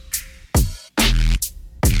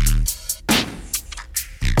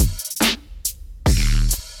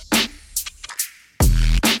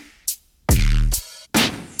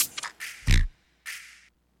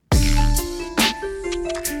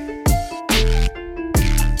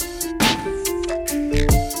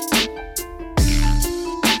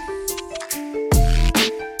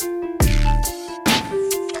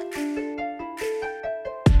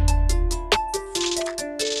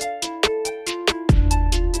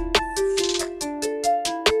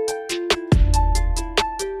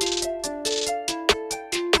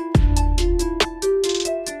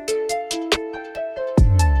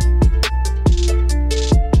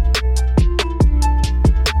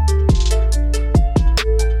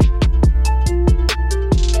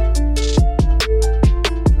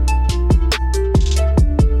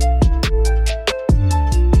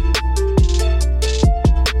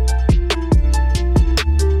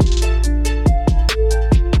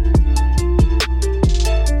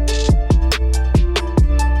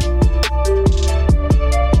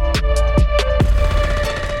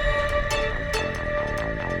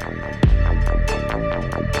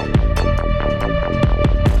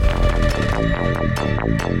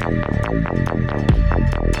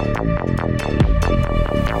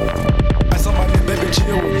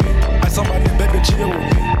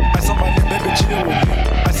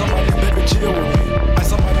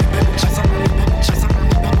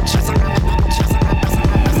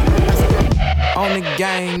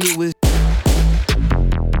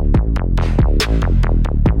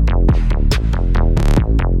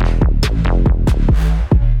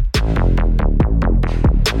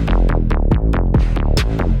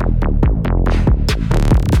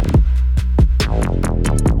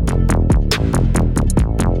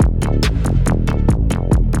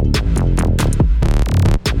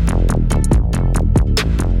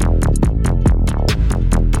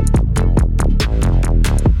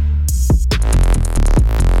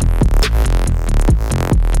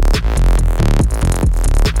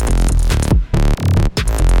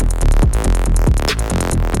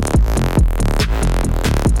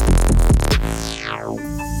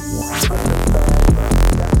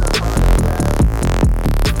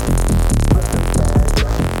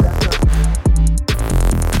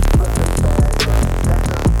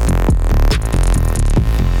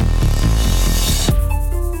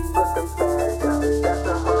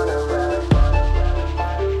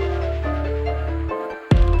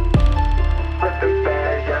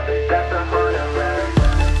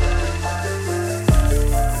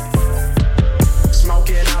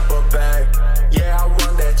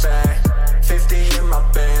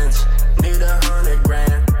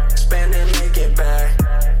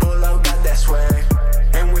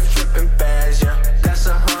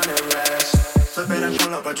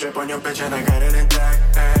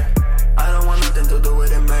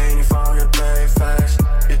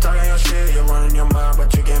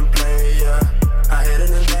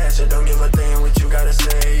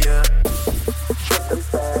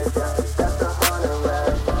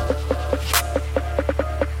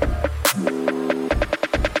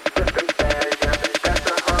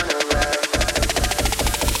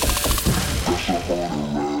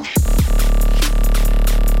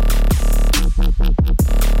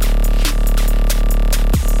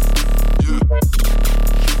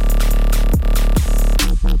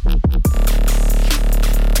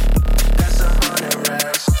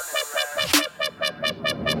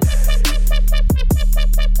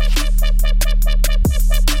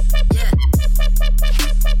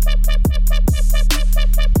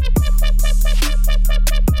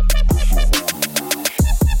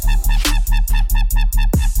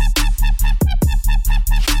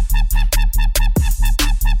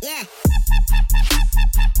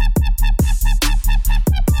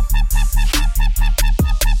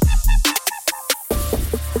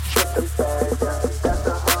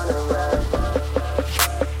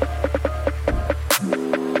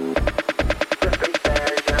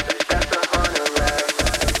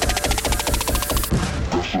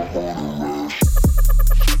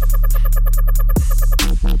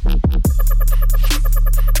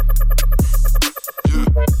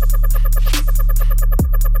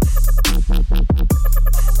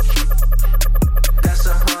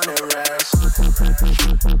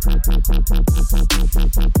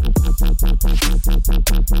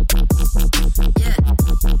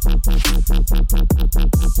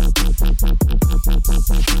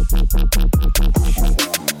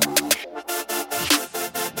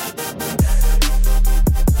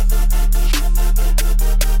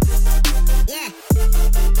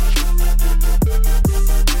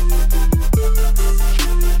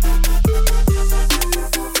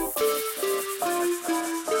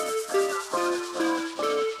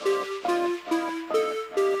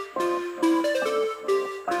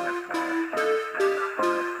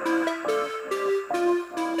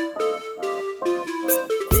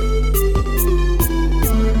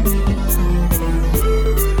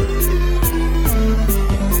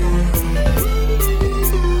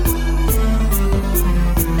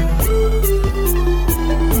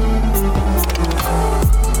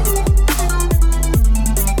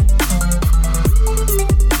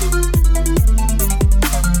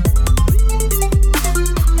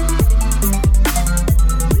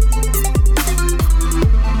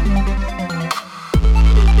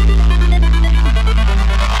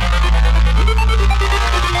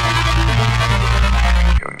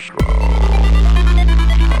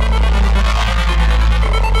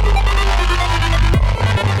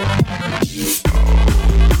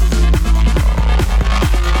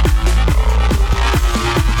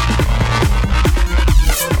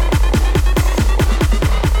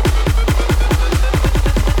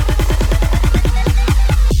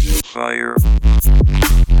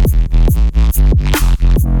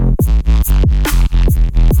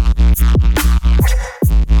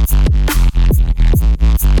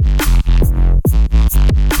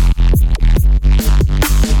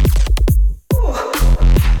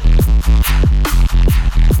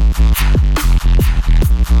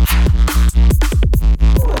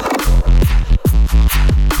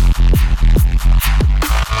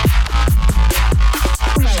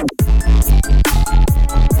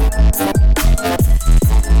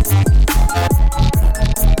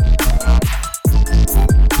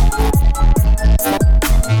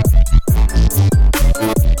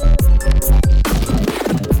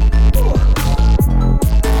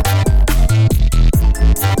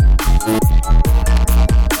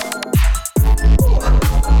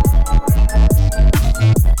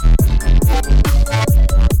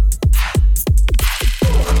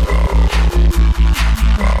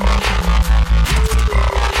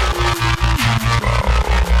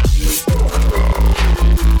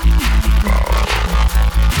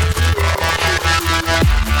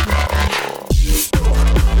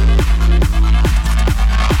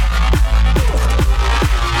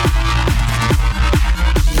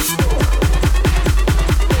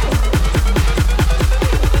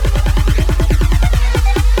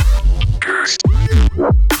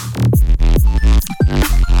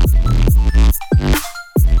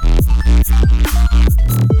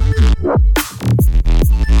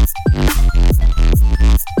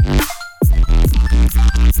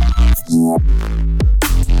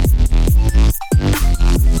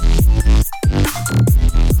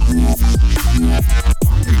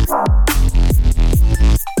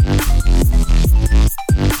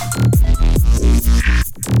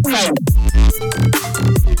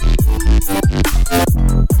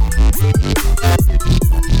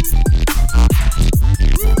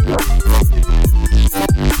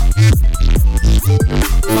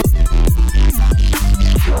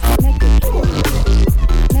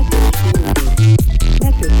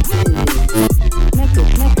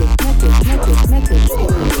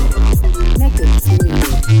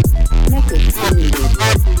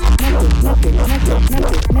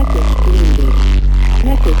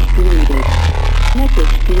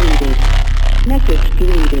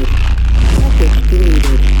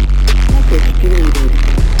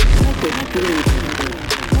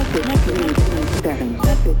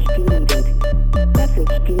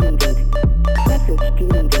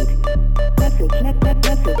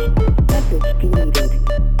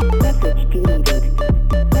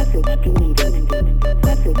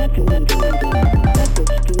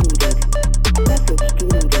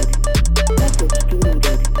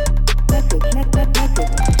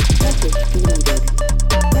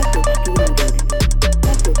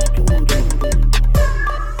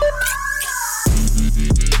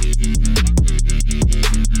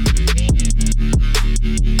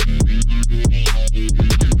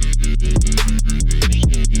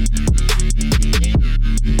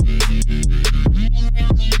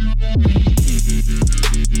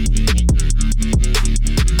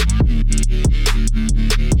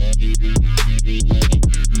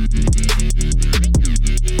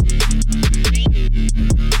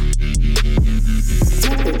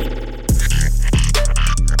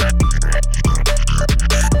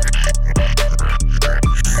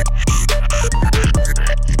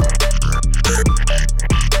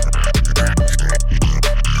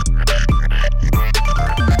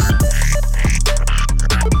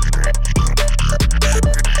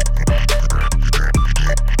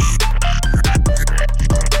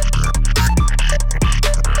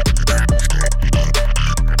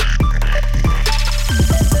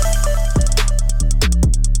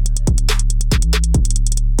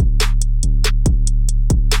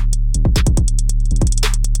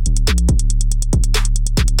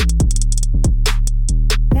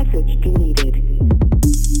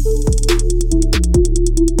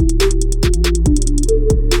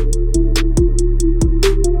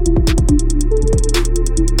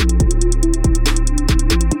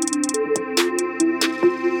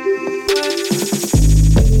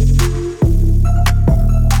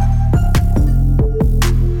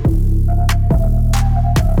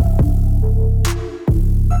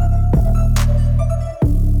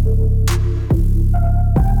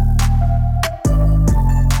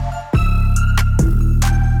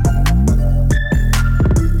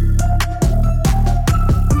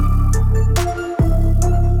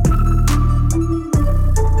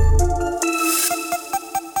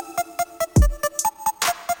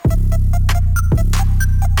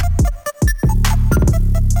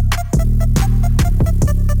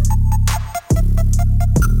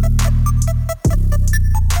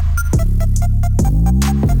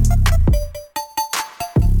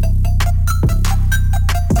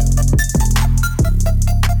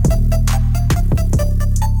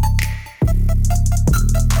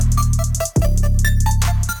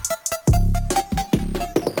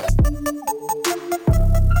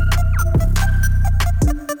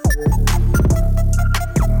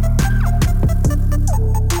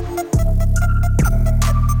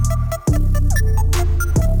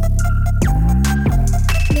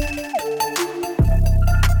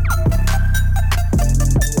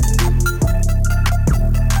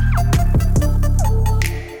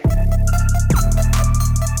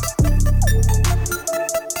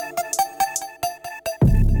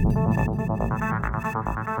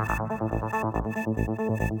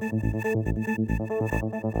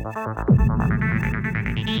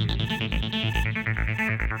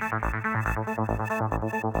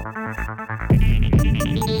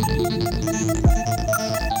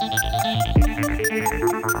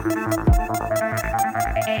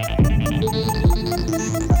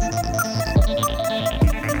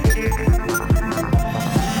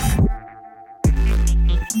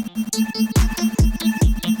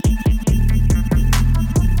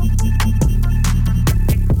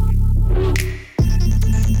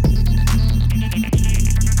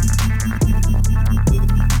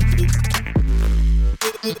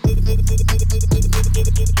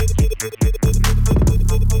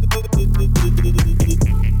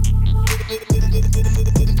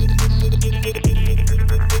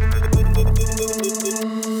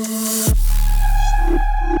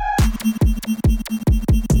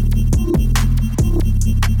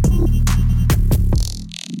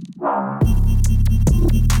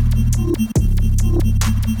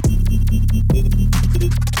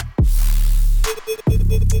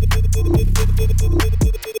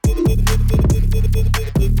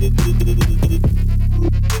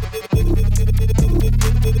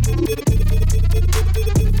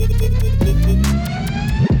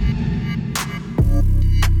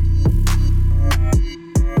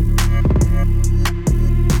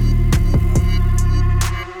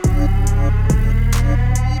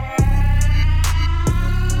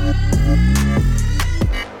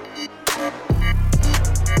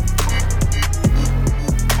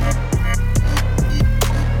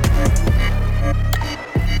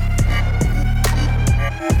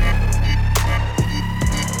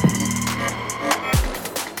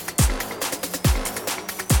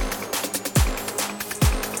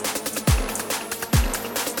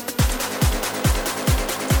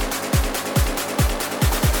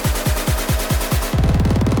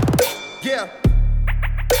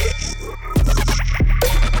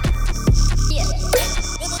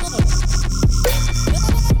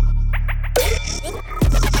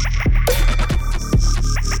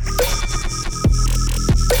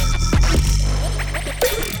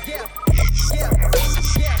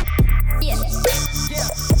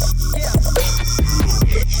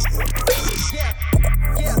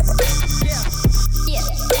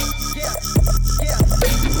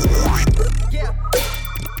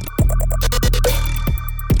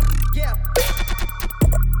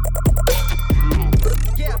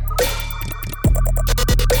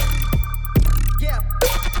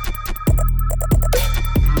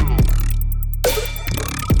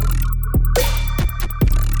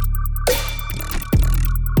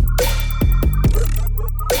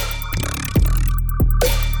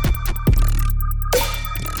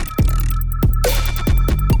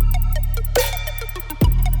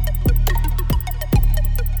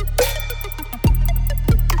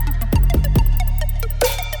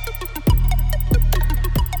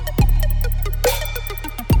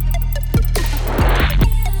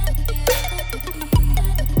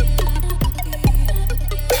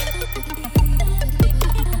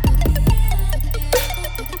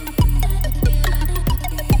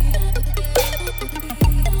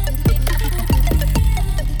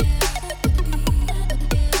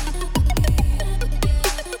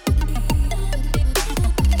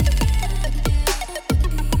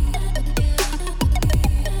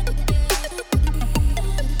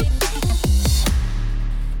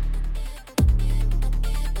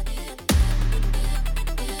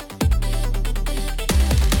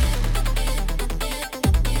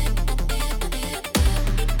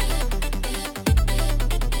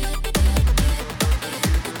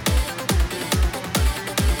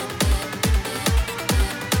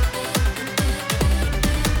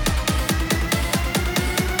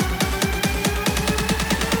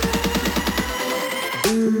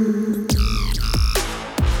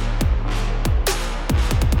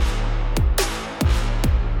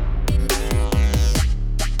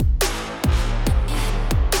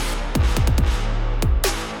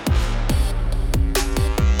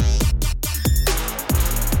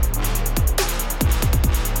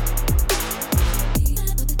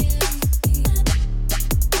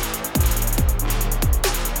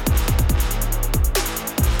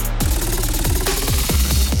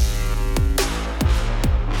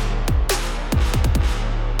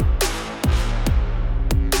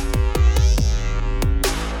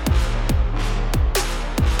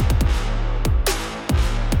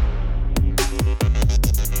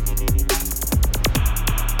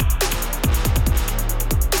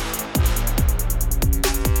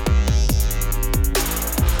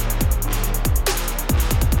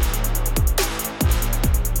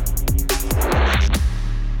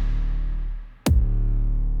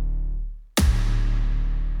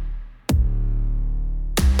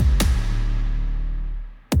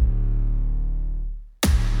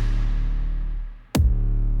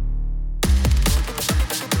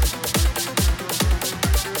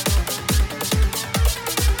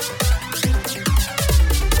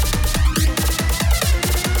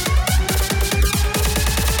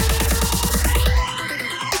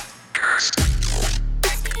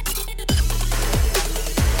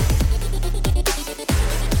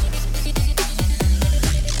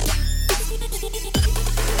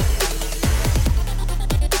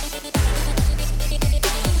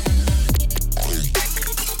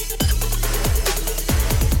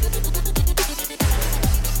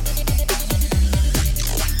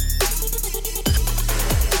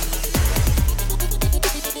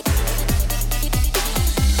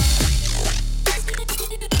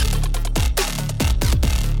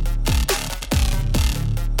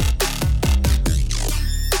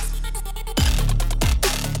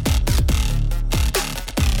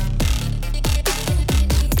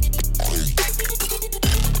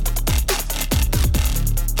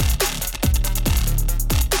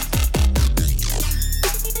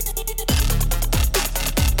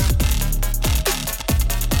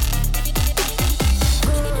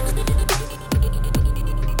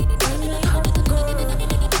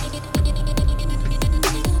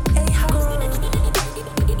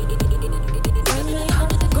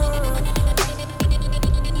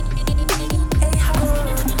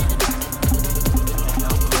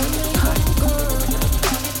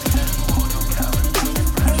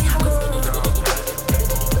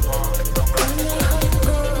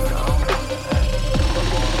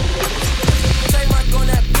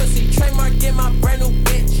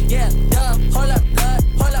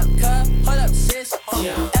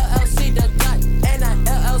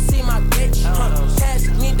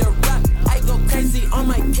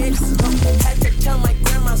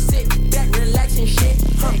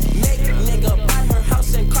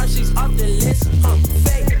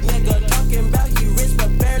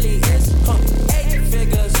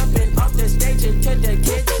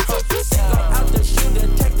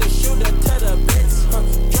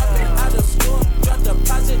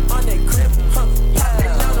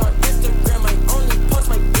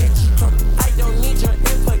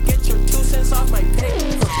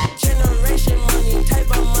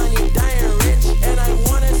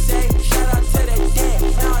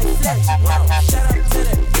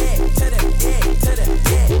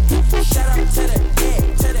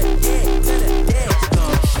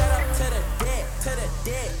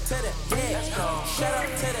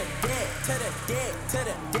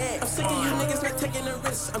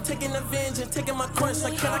 engine, taking my course.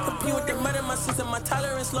 Like, can I compete with the murder? My system, my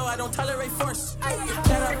tolerance low, I don't tolerate force.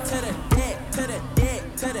 Shut up to the dead, to the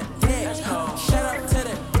dead, to the dead. Shut up to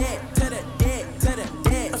the dead, to the dead, to the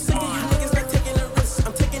dead. I'm sick of you niggas not taking the risk.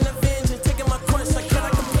 I'm taking the vengeance, taking my course. Like, can I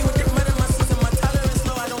compete with the murder? My system, my tolerance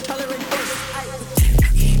low, I don't tolerate force.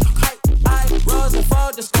 I rose and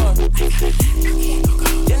fall the score.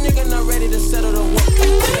 Your nigga not ready to settle the war.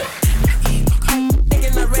 Nigga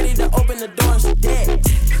not ready to open the doors. Dead.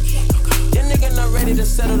 Your nigga not ready to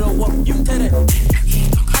settle the war. You did it.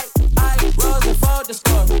 I rose and fall the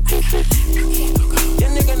score. Your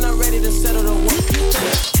nigga not ready to settle the war. You did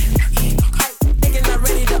it. Nigga not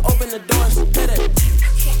ready to open the doors. Did it.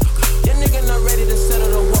 Your nigga not ready to settle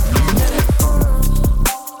the war. You did it.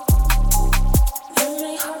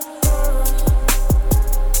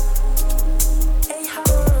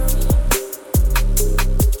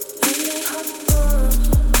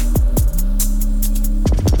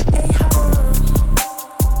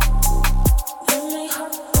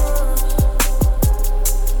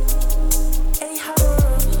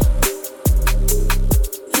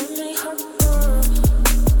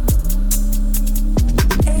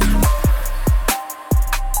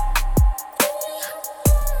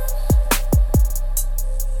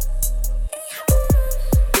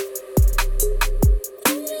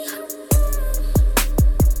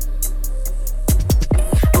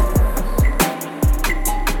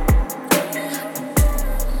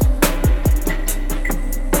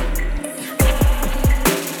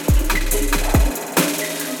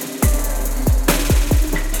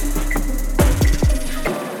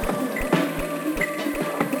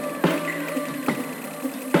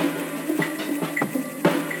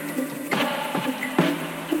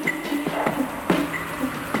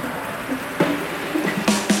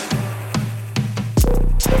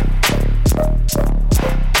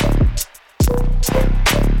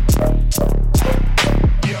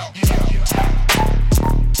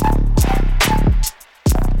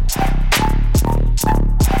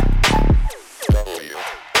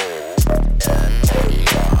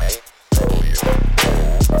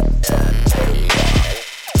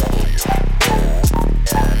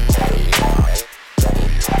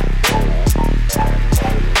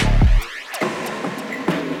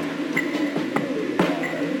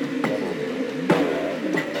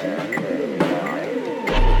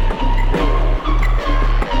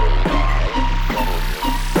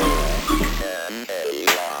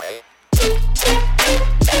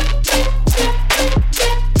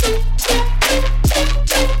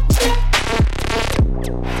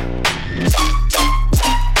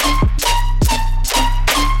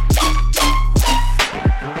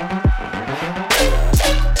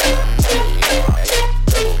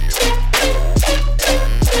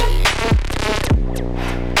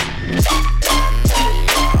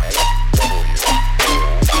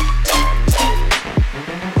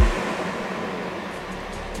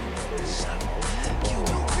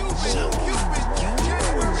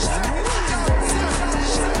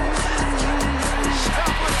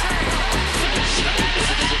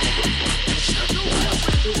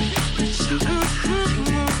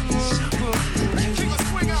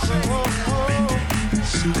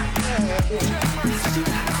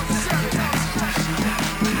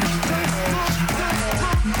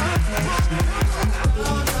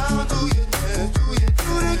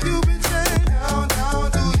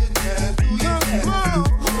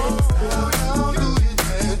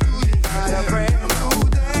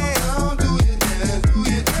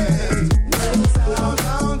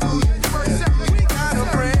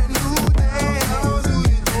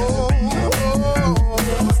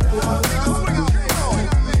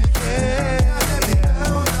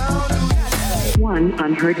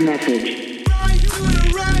 Unheard message.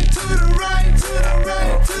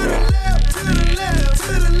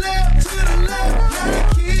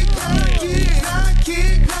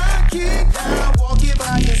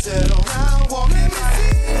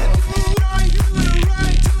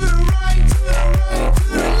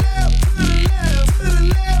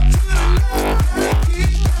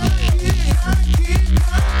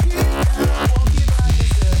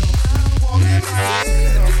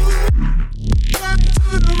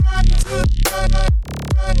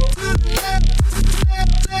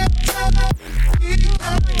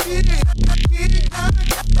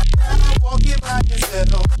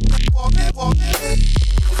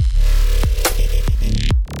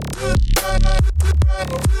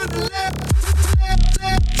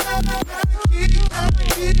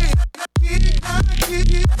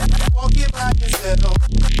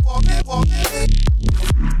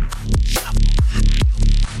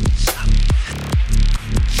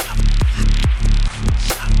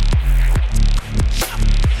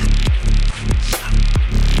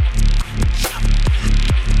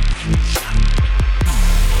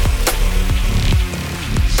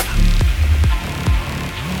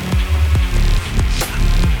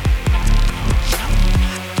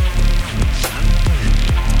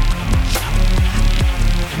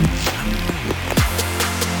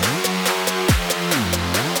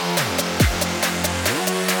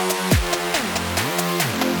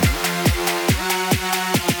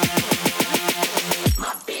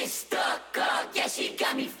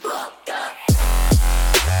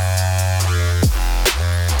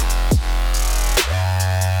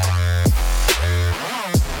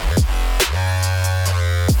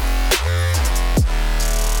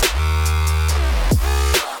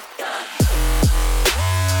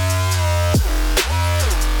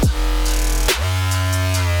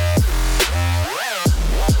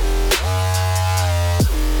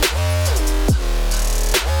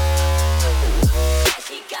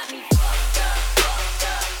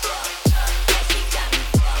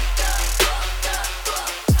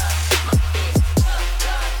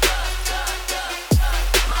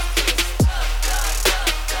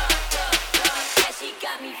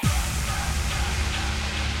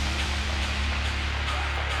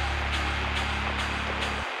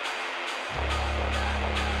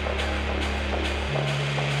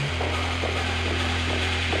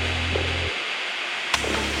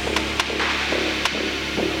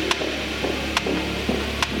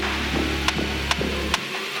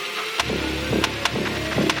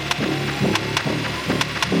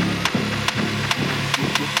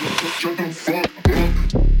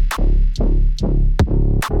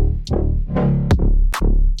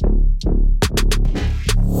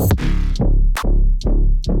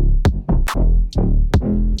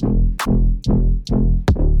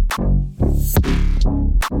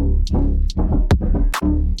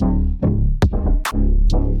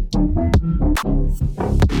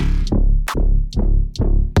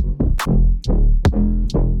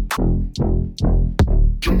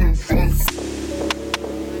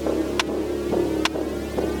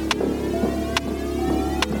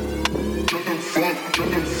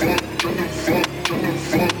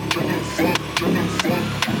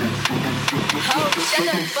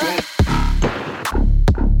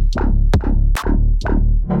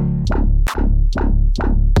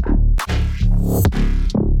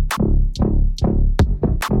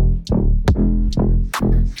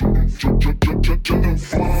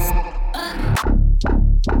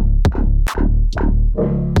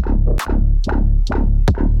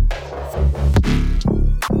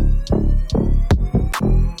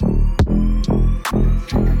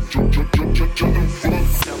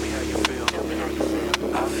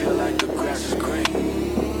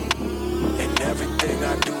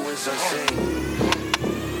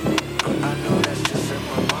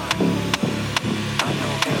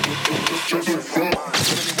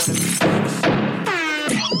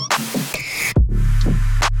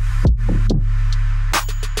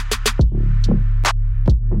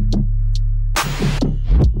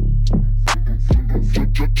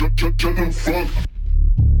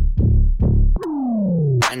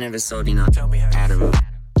 I never sold you no Adderall,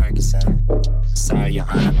 Percocet. Sorry, Your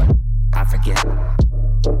Honor, but I forget.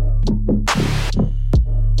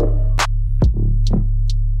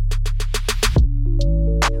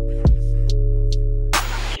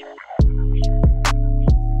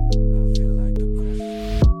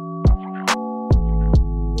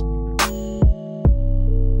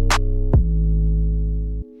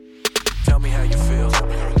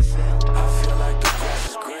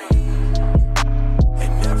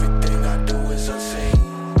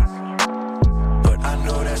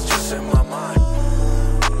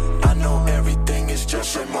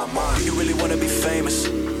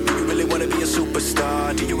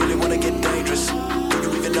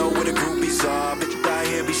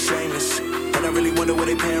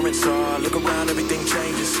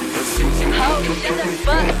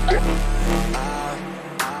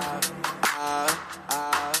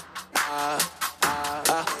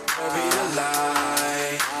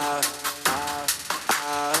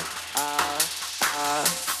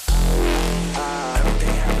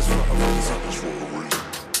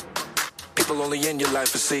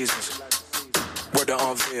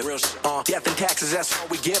 Death and taxes, that's all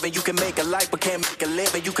we giving. You can make a life, but can't make a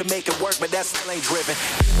living. You can make it work, but that still ain't driven.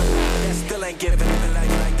 That still ain't giving. Living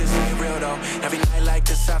like this ain't real though. Every night like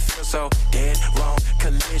this, I feel so dead wrong.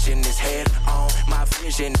 Collision is head on. My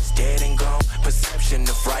vision is dead and gone. Perception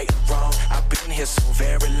of right and wrong. I've been here so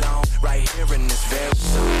very long. Right here in this very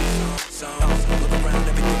song. Look around,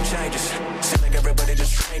 everything changes. Seem like everybody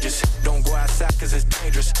just strangers. Don't go outside cause it's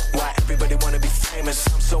dangerous. Why everybody wanna be famous?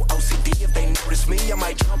 I'm so OCD, if they notice me, I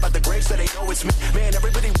might jump out the grave so they know it's me. Man,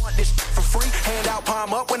 everybody want this shit for free. Hand out,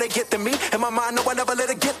 palm up when they get to me. In my mind, no, I never let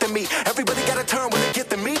it get to me. Everybody got a turn when they get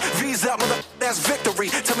to me. V's up, mother, that's victory.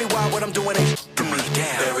 Tell me why what I'm doing ain't to me.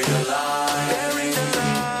 Damn. Buried alive. Buried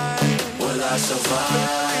alive. Will I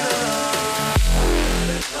survive?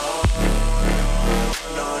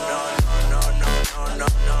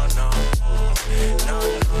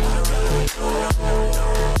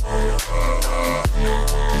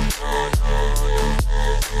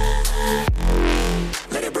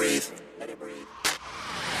 Let it breathe.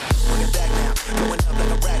 Bring it back now. Going up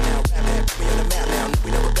like a rat now. Rap that, put me on the map now. We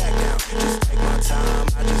never back down. Just take my time.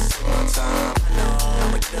 I just take my time. I know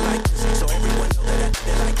I'ma get it like this, so everyone know that I did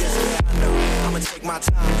it like this. Yeah, I know I'ma take my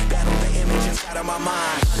time. Battle the image inside of my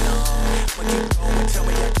mind. I know I'ma keep going. Tell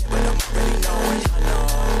me I can't, but I'm already knowing. I know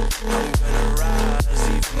I'm gonna rise,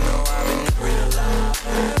 even though I've been buried alive.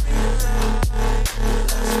 Will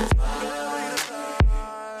I survive?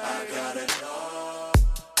 I gotta know.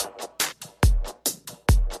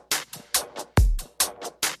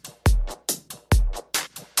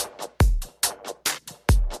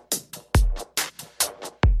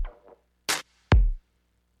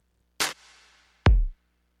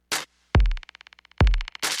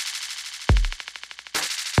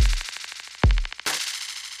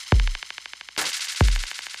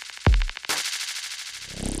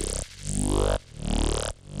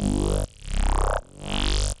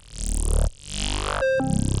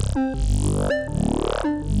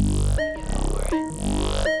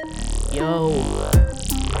 Yo,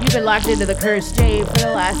 you've been locked into the Cursed J for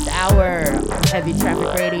the last hour. Heavy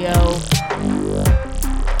Traffic Radio.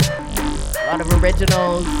 A lot of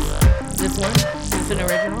originals. This one? Is this an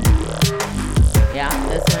original? Yeah,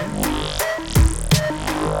 this one.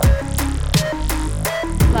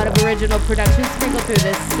 A lot of original productions sprinkled through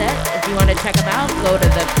this set. If you want to check them out, go to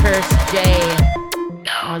the Cursed J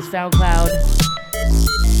on SoundCloud.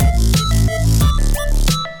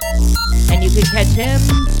 And you can catch him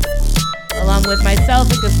along with myself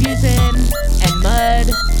and Confusion and Mud,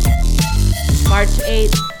 March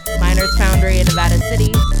 8th Miners Foundry in Nevada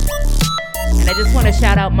City. And I just want to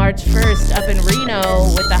shout out March 1st up in Reno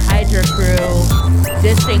with the Hydra crew.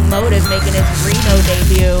 Distinct Motive making its Reno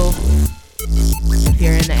debut. If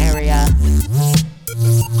you're in the area.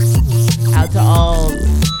 Out to all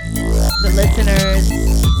the listeners.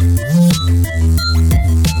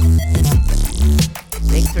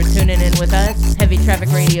 Thanks for tuning in with us. Heavy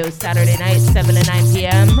Traffic Radio Saturday night, 7 to 9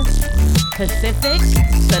 p.m. Pacific.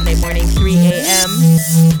 Sunday morning, 3 a.m.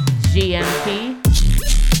 GMT.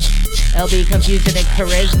 LB Confusion and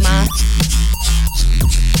Charisma.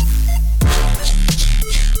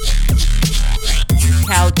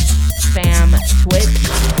 Couch Fam Twitch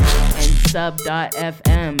and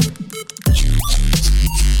sub.fm.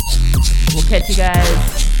 We'll catch you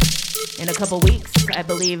guys in a couple weeks. I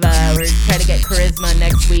believe we're trying to get Charisma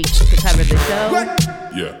next week to cover the show.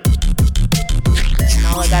 Yeah. And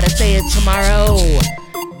all I gotta say is tomorrow,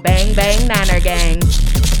 bang bang Niner gang.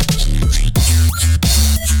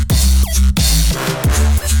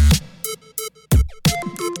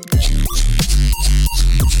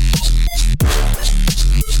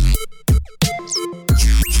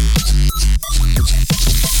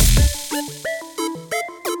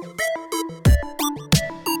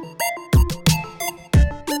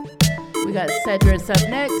 We got Cedrus up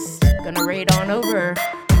next. Gonna raid on over.